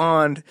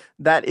beyond.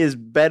 That is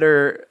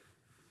better.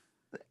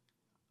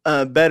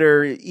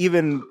 Better,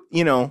 even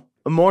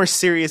more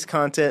serious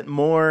content,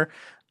 more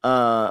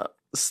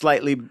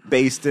slightly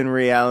based in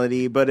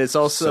reality, but it's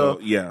also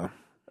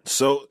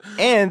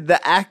and the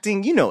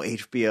acting.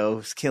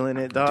 HBO is killing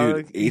it, dog.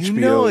 Dude,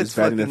 HBO is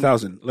batting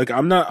 1,000. Like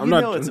I'm not.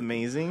 It's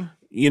amazing.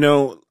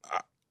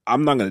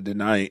 I'm not gonna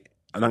deny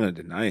I'm not gonna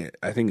deny it.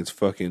 I think it's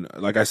fucking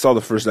like I saw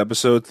the first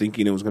episode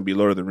thinking it was gonna be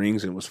Lord of the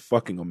Rings, and it was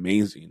fucking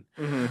amazing.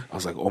 I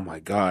was like, oh my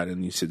god!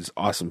 And you see this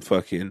awesome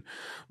fucking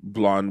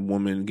blonde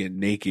woman get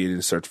naked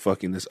and start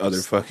fucking this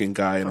other fucking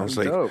guy, and I was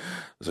like, oh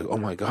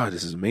my god,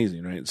 this is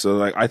amazing, right? So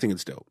like, I think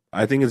it's dope.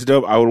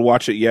 I would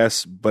watch it,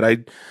 yes, but I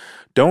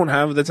don't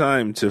have the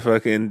time to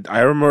fucking. I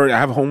remember I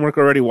have homework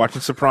already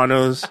watching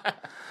Sopranos.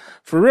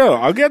 For real,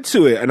 I'll get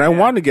to it, and I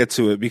want to get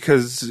to it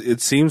because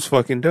it seems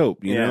fucking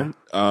dope, you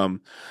know?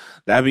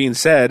 That being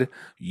said,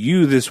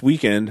 you this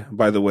weekend,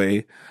 by the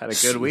way, had a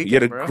good weekend. You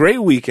had a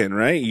great weekend,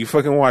 right? You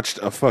fucking watched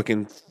a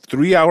fucking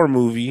 3-hour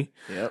movie,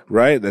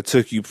 right? That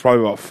took you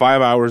probably about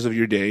 5 hours of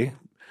your day,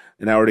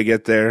 an hour to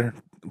get there,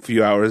 a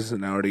few hours,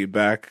 an hour to get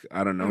back.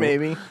 I don't know.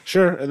 Maybe.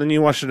 Sure. And then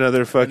you watched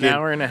another fucking... An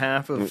hour and a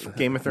half of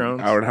Game of Thrones.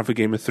 Hour and a half of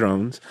Game of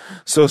Thrones.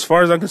 So as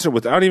far as I'm concerned,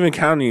 without even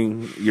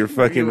counting your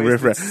fucking... You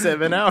wasted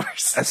 7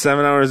 hours.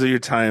 7 hours of your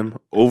time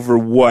over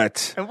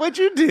what? And what'd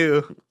you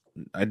do?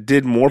 I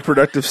did more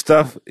productive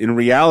stuff in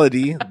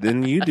reality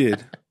than you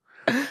did.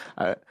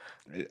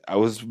 I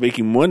was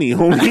making money,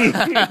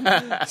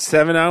 homie.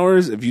 7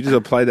 hours. If you just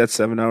applied that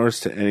 7 hours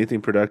to anything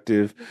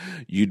productive,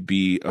 you'd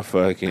be a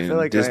fucking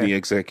like Disney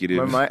executive.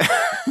 Oh,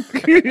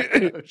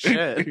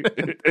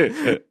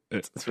 shit.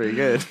 That's pretty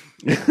good.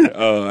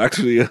 Oh,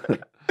 actually,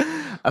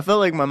 I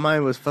felt like my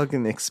mind was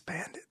fucking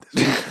expanded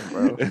this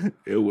weekend,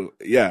 bro.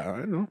 Yeah,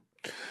 I know.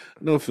 I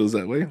know it feels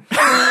that way.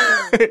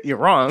 You're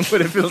wrong, but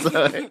it feels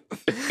that way.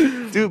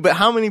 Dude, but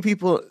how many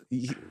people...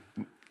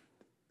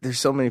 There's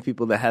so many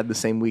people that had the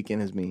same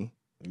weekend as me.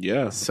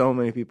 Yeah. So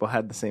many people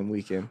had the same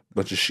weekend.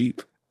 Bunch of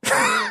sheep.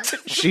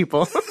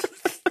 Sheeple.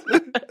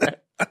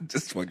 I'm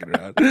just fucking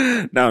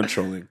around. Now I'm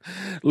trolling.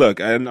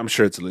 Look, I'm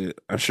sure it's lit.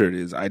 I'm sure it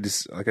is. I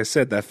just, like I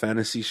said, that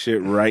fantasy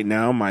shit right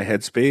now, my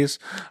headspace,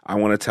 I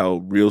want to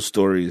tell real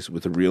stories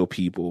with real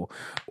people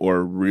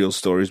or real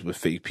stories with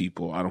fake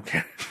people. I don't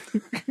care.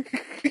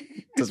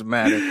 Doesn't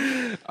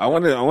matter. I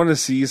want to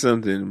see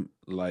something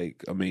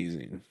like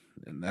amazing.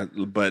 And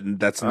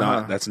that's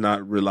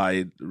not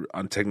relied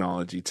on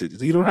technology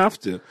you don't have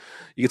to.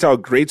 You can tell a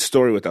great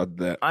story without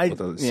the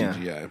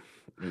CGI.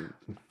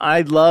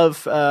 I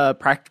love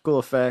practical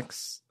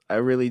effects. I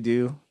really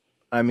do.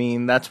 I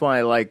mean, that's why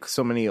I like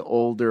so many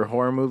older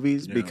horror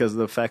movies because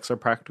the effects are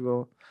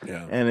practical.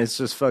 Yeah. And it's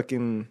just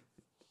fucking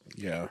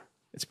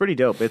it's pretty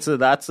dope. That's an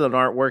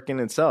artwork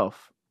in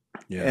itself.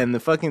 Yeah. And the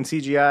fucking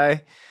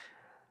CGI,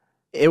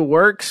 it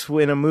works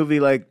in a movie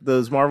like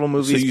those Marvel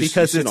movies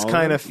because it's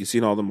kind of... You've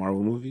seen all the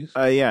Marvel movies?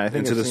 Yeah, I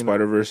think Into the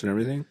Spider-Verse and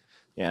everything?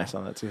 Yeah, I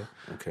saw that too.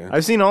 Okay.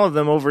 I've seen all of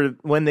them over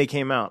when they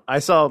came out. I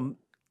saw...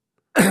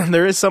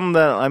 there is some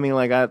that, I mean,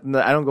 like, I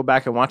don't go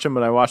back and watch them,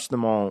 but I watched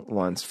them all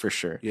once for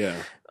sure. Yeah.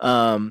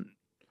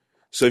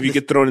 So if you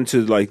get thrown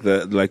into like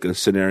a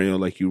scenario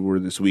like you were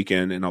this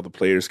weekend and all the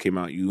players came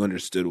out, you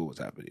understood what was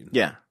happening.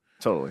 Yeah,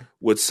 totally.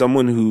 With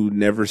someone who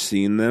never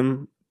seen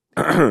them...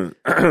 would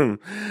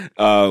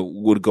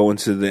go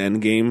into the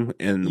Endgame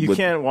and you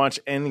can't watch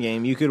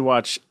Endgame. You could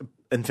watch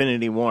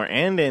Infinity War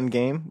and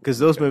Endgame because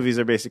those movies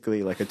are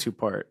basically like a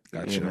 2-part.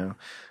 Gotcha. You know,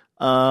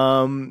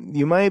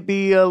 you might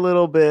be a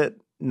little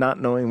bit not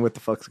knowing what the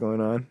fuck's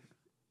going on,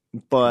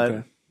 but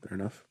okay. Fair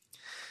enough.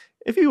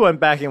 If you went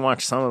back and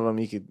watched some of them,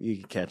 you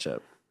could catch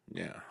up.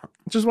 Yeah,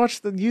 just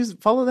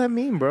follow that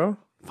meme, bro.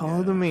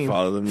 Follow the meme.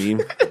 Follow the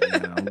meme.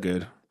 Yeah, I'm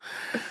good.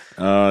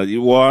 Well,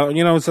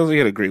 you know, it sounds like you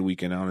had a great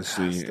weekend,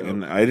 honestly,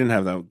 and I didn't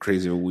have that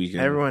crazy of a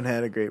weekend. Everyone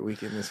had a great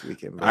weekend this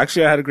weekend. Bro.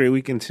 Actually, I had a great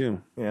weekend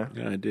too. Yeah,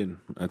 I did.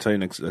 I'll tell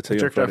you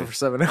jerked off for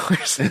 7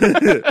 hours.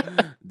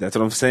 That's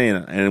what I'm saying.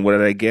 And what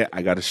did I get?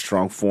 I got a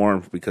strong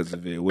form because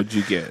of it. What'd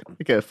you get?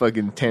 You got a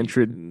fucking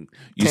tantric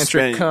You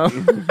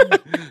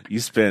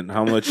spent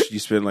how much? You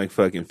spent like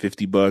fucking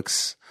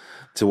 $50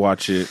 to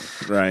watch it,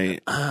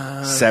 right?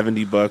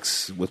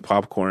 $70 with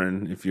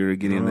popcorn if you're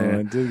getting there.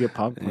 I did get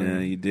popcorn. Yeah,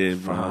 you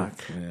did, bro.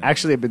 Fuck. Yeah.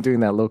 Actually, I've been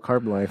doing that low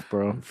carb life,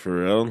 bro.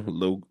 For real?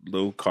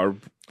 Low carb?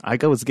 I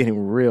was getting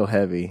real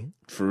heavy.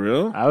 For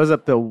real? I was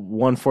up to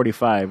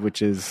 145,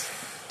 which is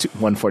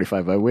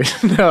 145. I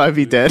wish. No, I'd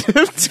be dead.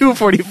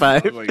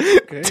 245. Like,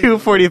 okay.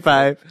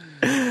 245.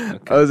 Okay.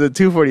 I was at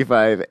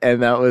 245,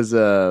 and that was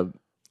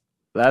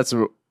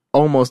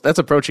that's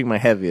approaching my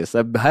heaviest.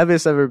 The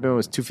heaviest I've ever been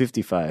was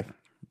 255.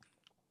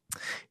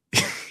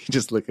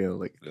 Just looking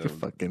like a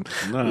fucking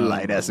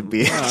light ass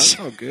bitch. That's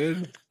all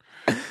good.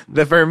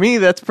 For me,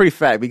 that's pretty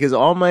fat because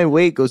all my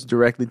weight goes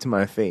directly to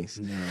my face.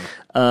 Yeah.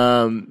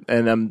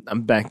 And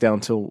I'm back down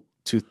to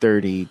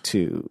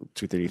 232,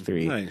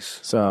 233. Nice.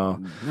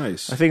 So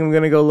nice. I think I'm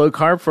gonna go low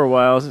carb for a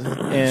while.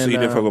 And, so you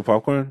didn't fuck with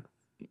popcorn?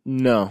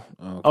 No.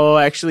 Okay. Oh,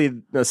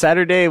 actually,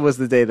 Saturday was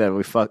the day that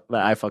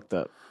I fucked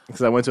up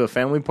because I went to a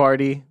family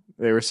party.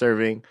 They were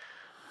serving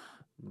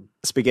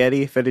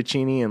spaghetti,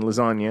 fettuccine, and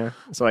lasagna.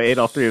 So I ate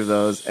all three of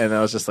those, and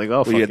I was just like,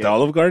 "Oh, were you at the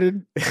Olive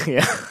Garden?"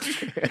 Yeah,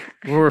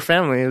 we were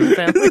family. It was a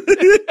family.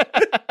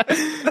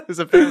 It was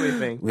a family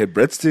thing. We had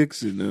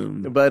breadsticks,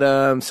 and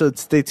but so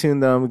stay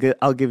tuned.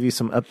 I'll give you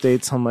some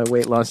updates on my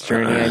weight loss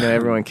journey. I know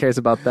everyone cares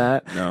about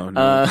that.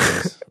 No.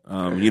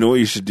 You know what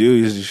you should do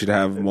is you should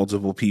have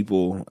multiple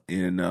people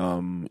in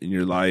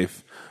your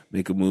life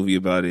make a movie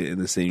about it in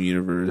the same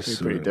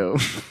universe. Pretty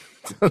dope.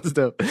 Sounds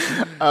dope.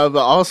 But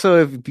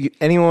also, if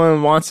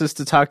anyone wants us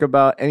to talk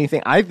about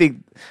anything, I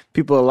think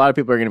a lot of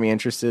people are going to be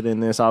interested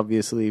in this,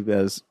 obviously,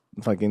 as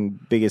fucking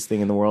biggest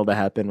thing in the world that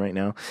happened right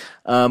now.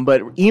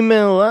 But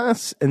email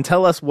us and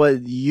tell us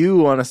what you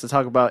want us to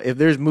talk about. If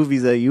there's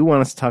movies that you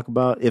want us to talk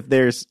about, if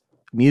there's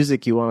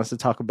music you want us to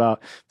talk about,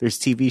 if there's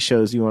TV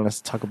shows you want us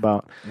to talk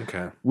about.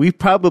 Okay. We've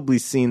probably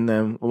seen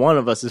them. One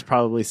of us has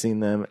probably seen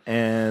them.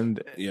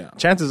 And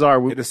chances are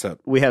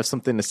we have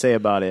something to say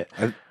about it.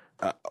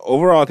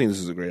 Overall, I think this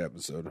is a great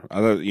episode.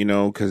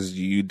 Because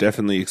you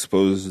definitely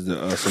exposed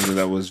something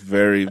that was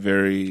very,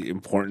 very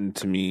important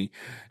to me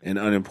and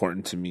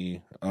unimportant to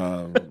me.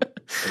 But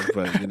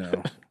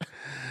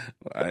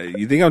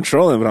you think I'm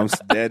trolling, but I'm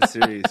dead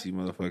serious, you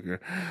motherfucker.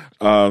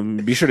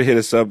 Be sure to hit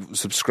us up,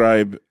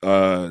 subscribe.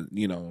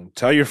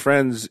 Tell your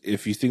friends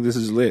if you think this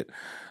is lit.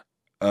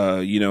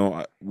 We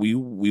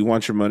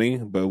want your money,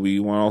 but we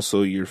want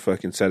also your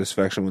fucking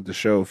satisfaction with the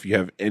show. If you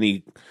have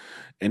any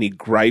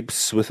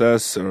gripes with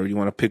us, or you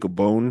want to pick a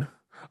bone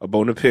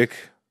to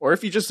pick, or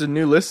if you're just a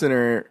new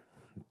listener,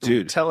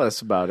 dude, tell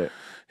us about it.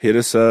 Hit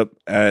us up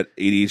at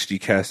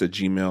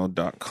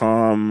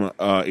adhdcast@gmail.com.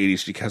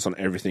 ADHDcast on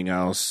everything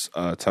else.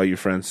 Tell your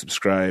friends,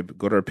 subscribe.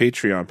 Go to our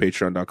Patreon,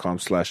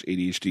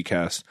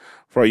 patreon.com/ADHDcast.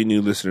 For all you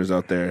new listeners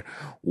out there,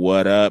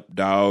 what up,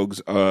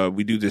 dogs?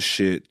 We do this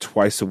shit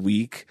twice a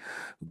week.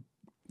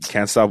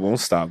 Can't stop, won't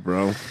stop,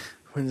 bro.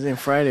 Wednesday and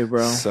Friday,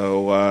 bro.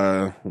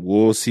 So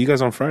we'll see you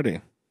guys on Friday.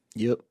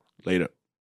 Yep. Later.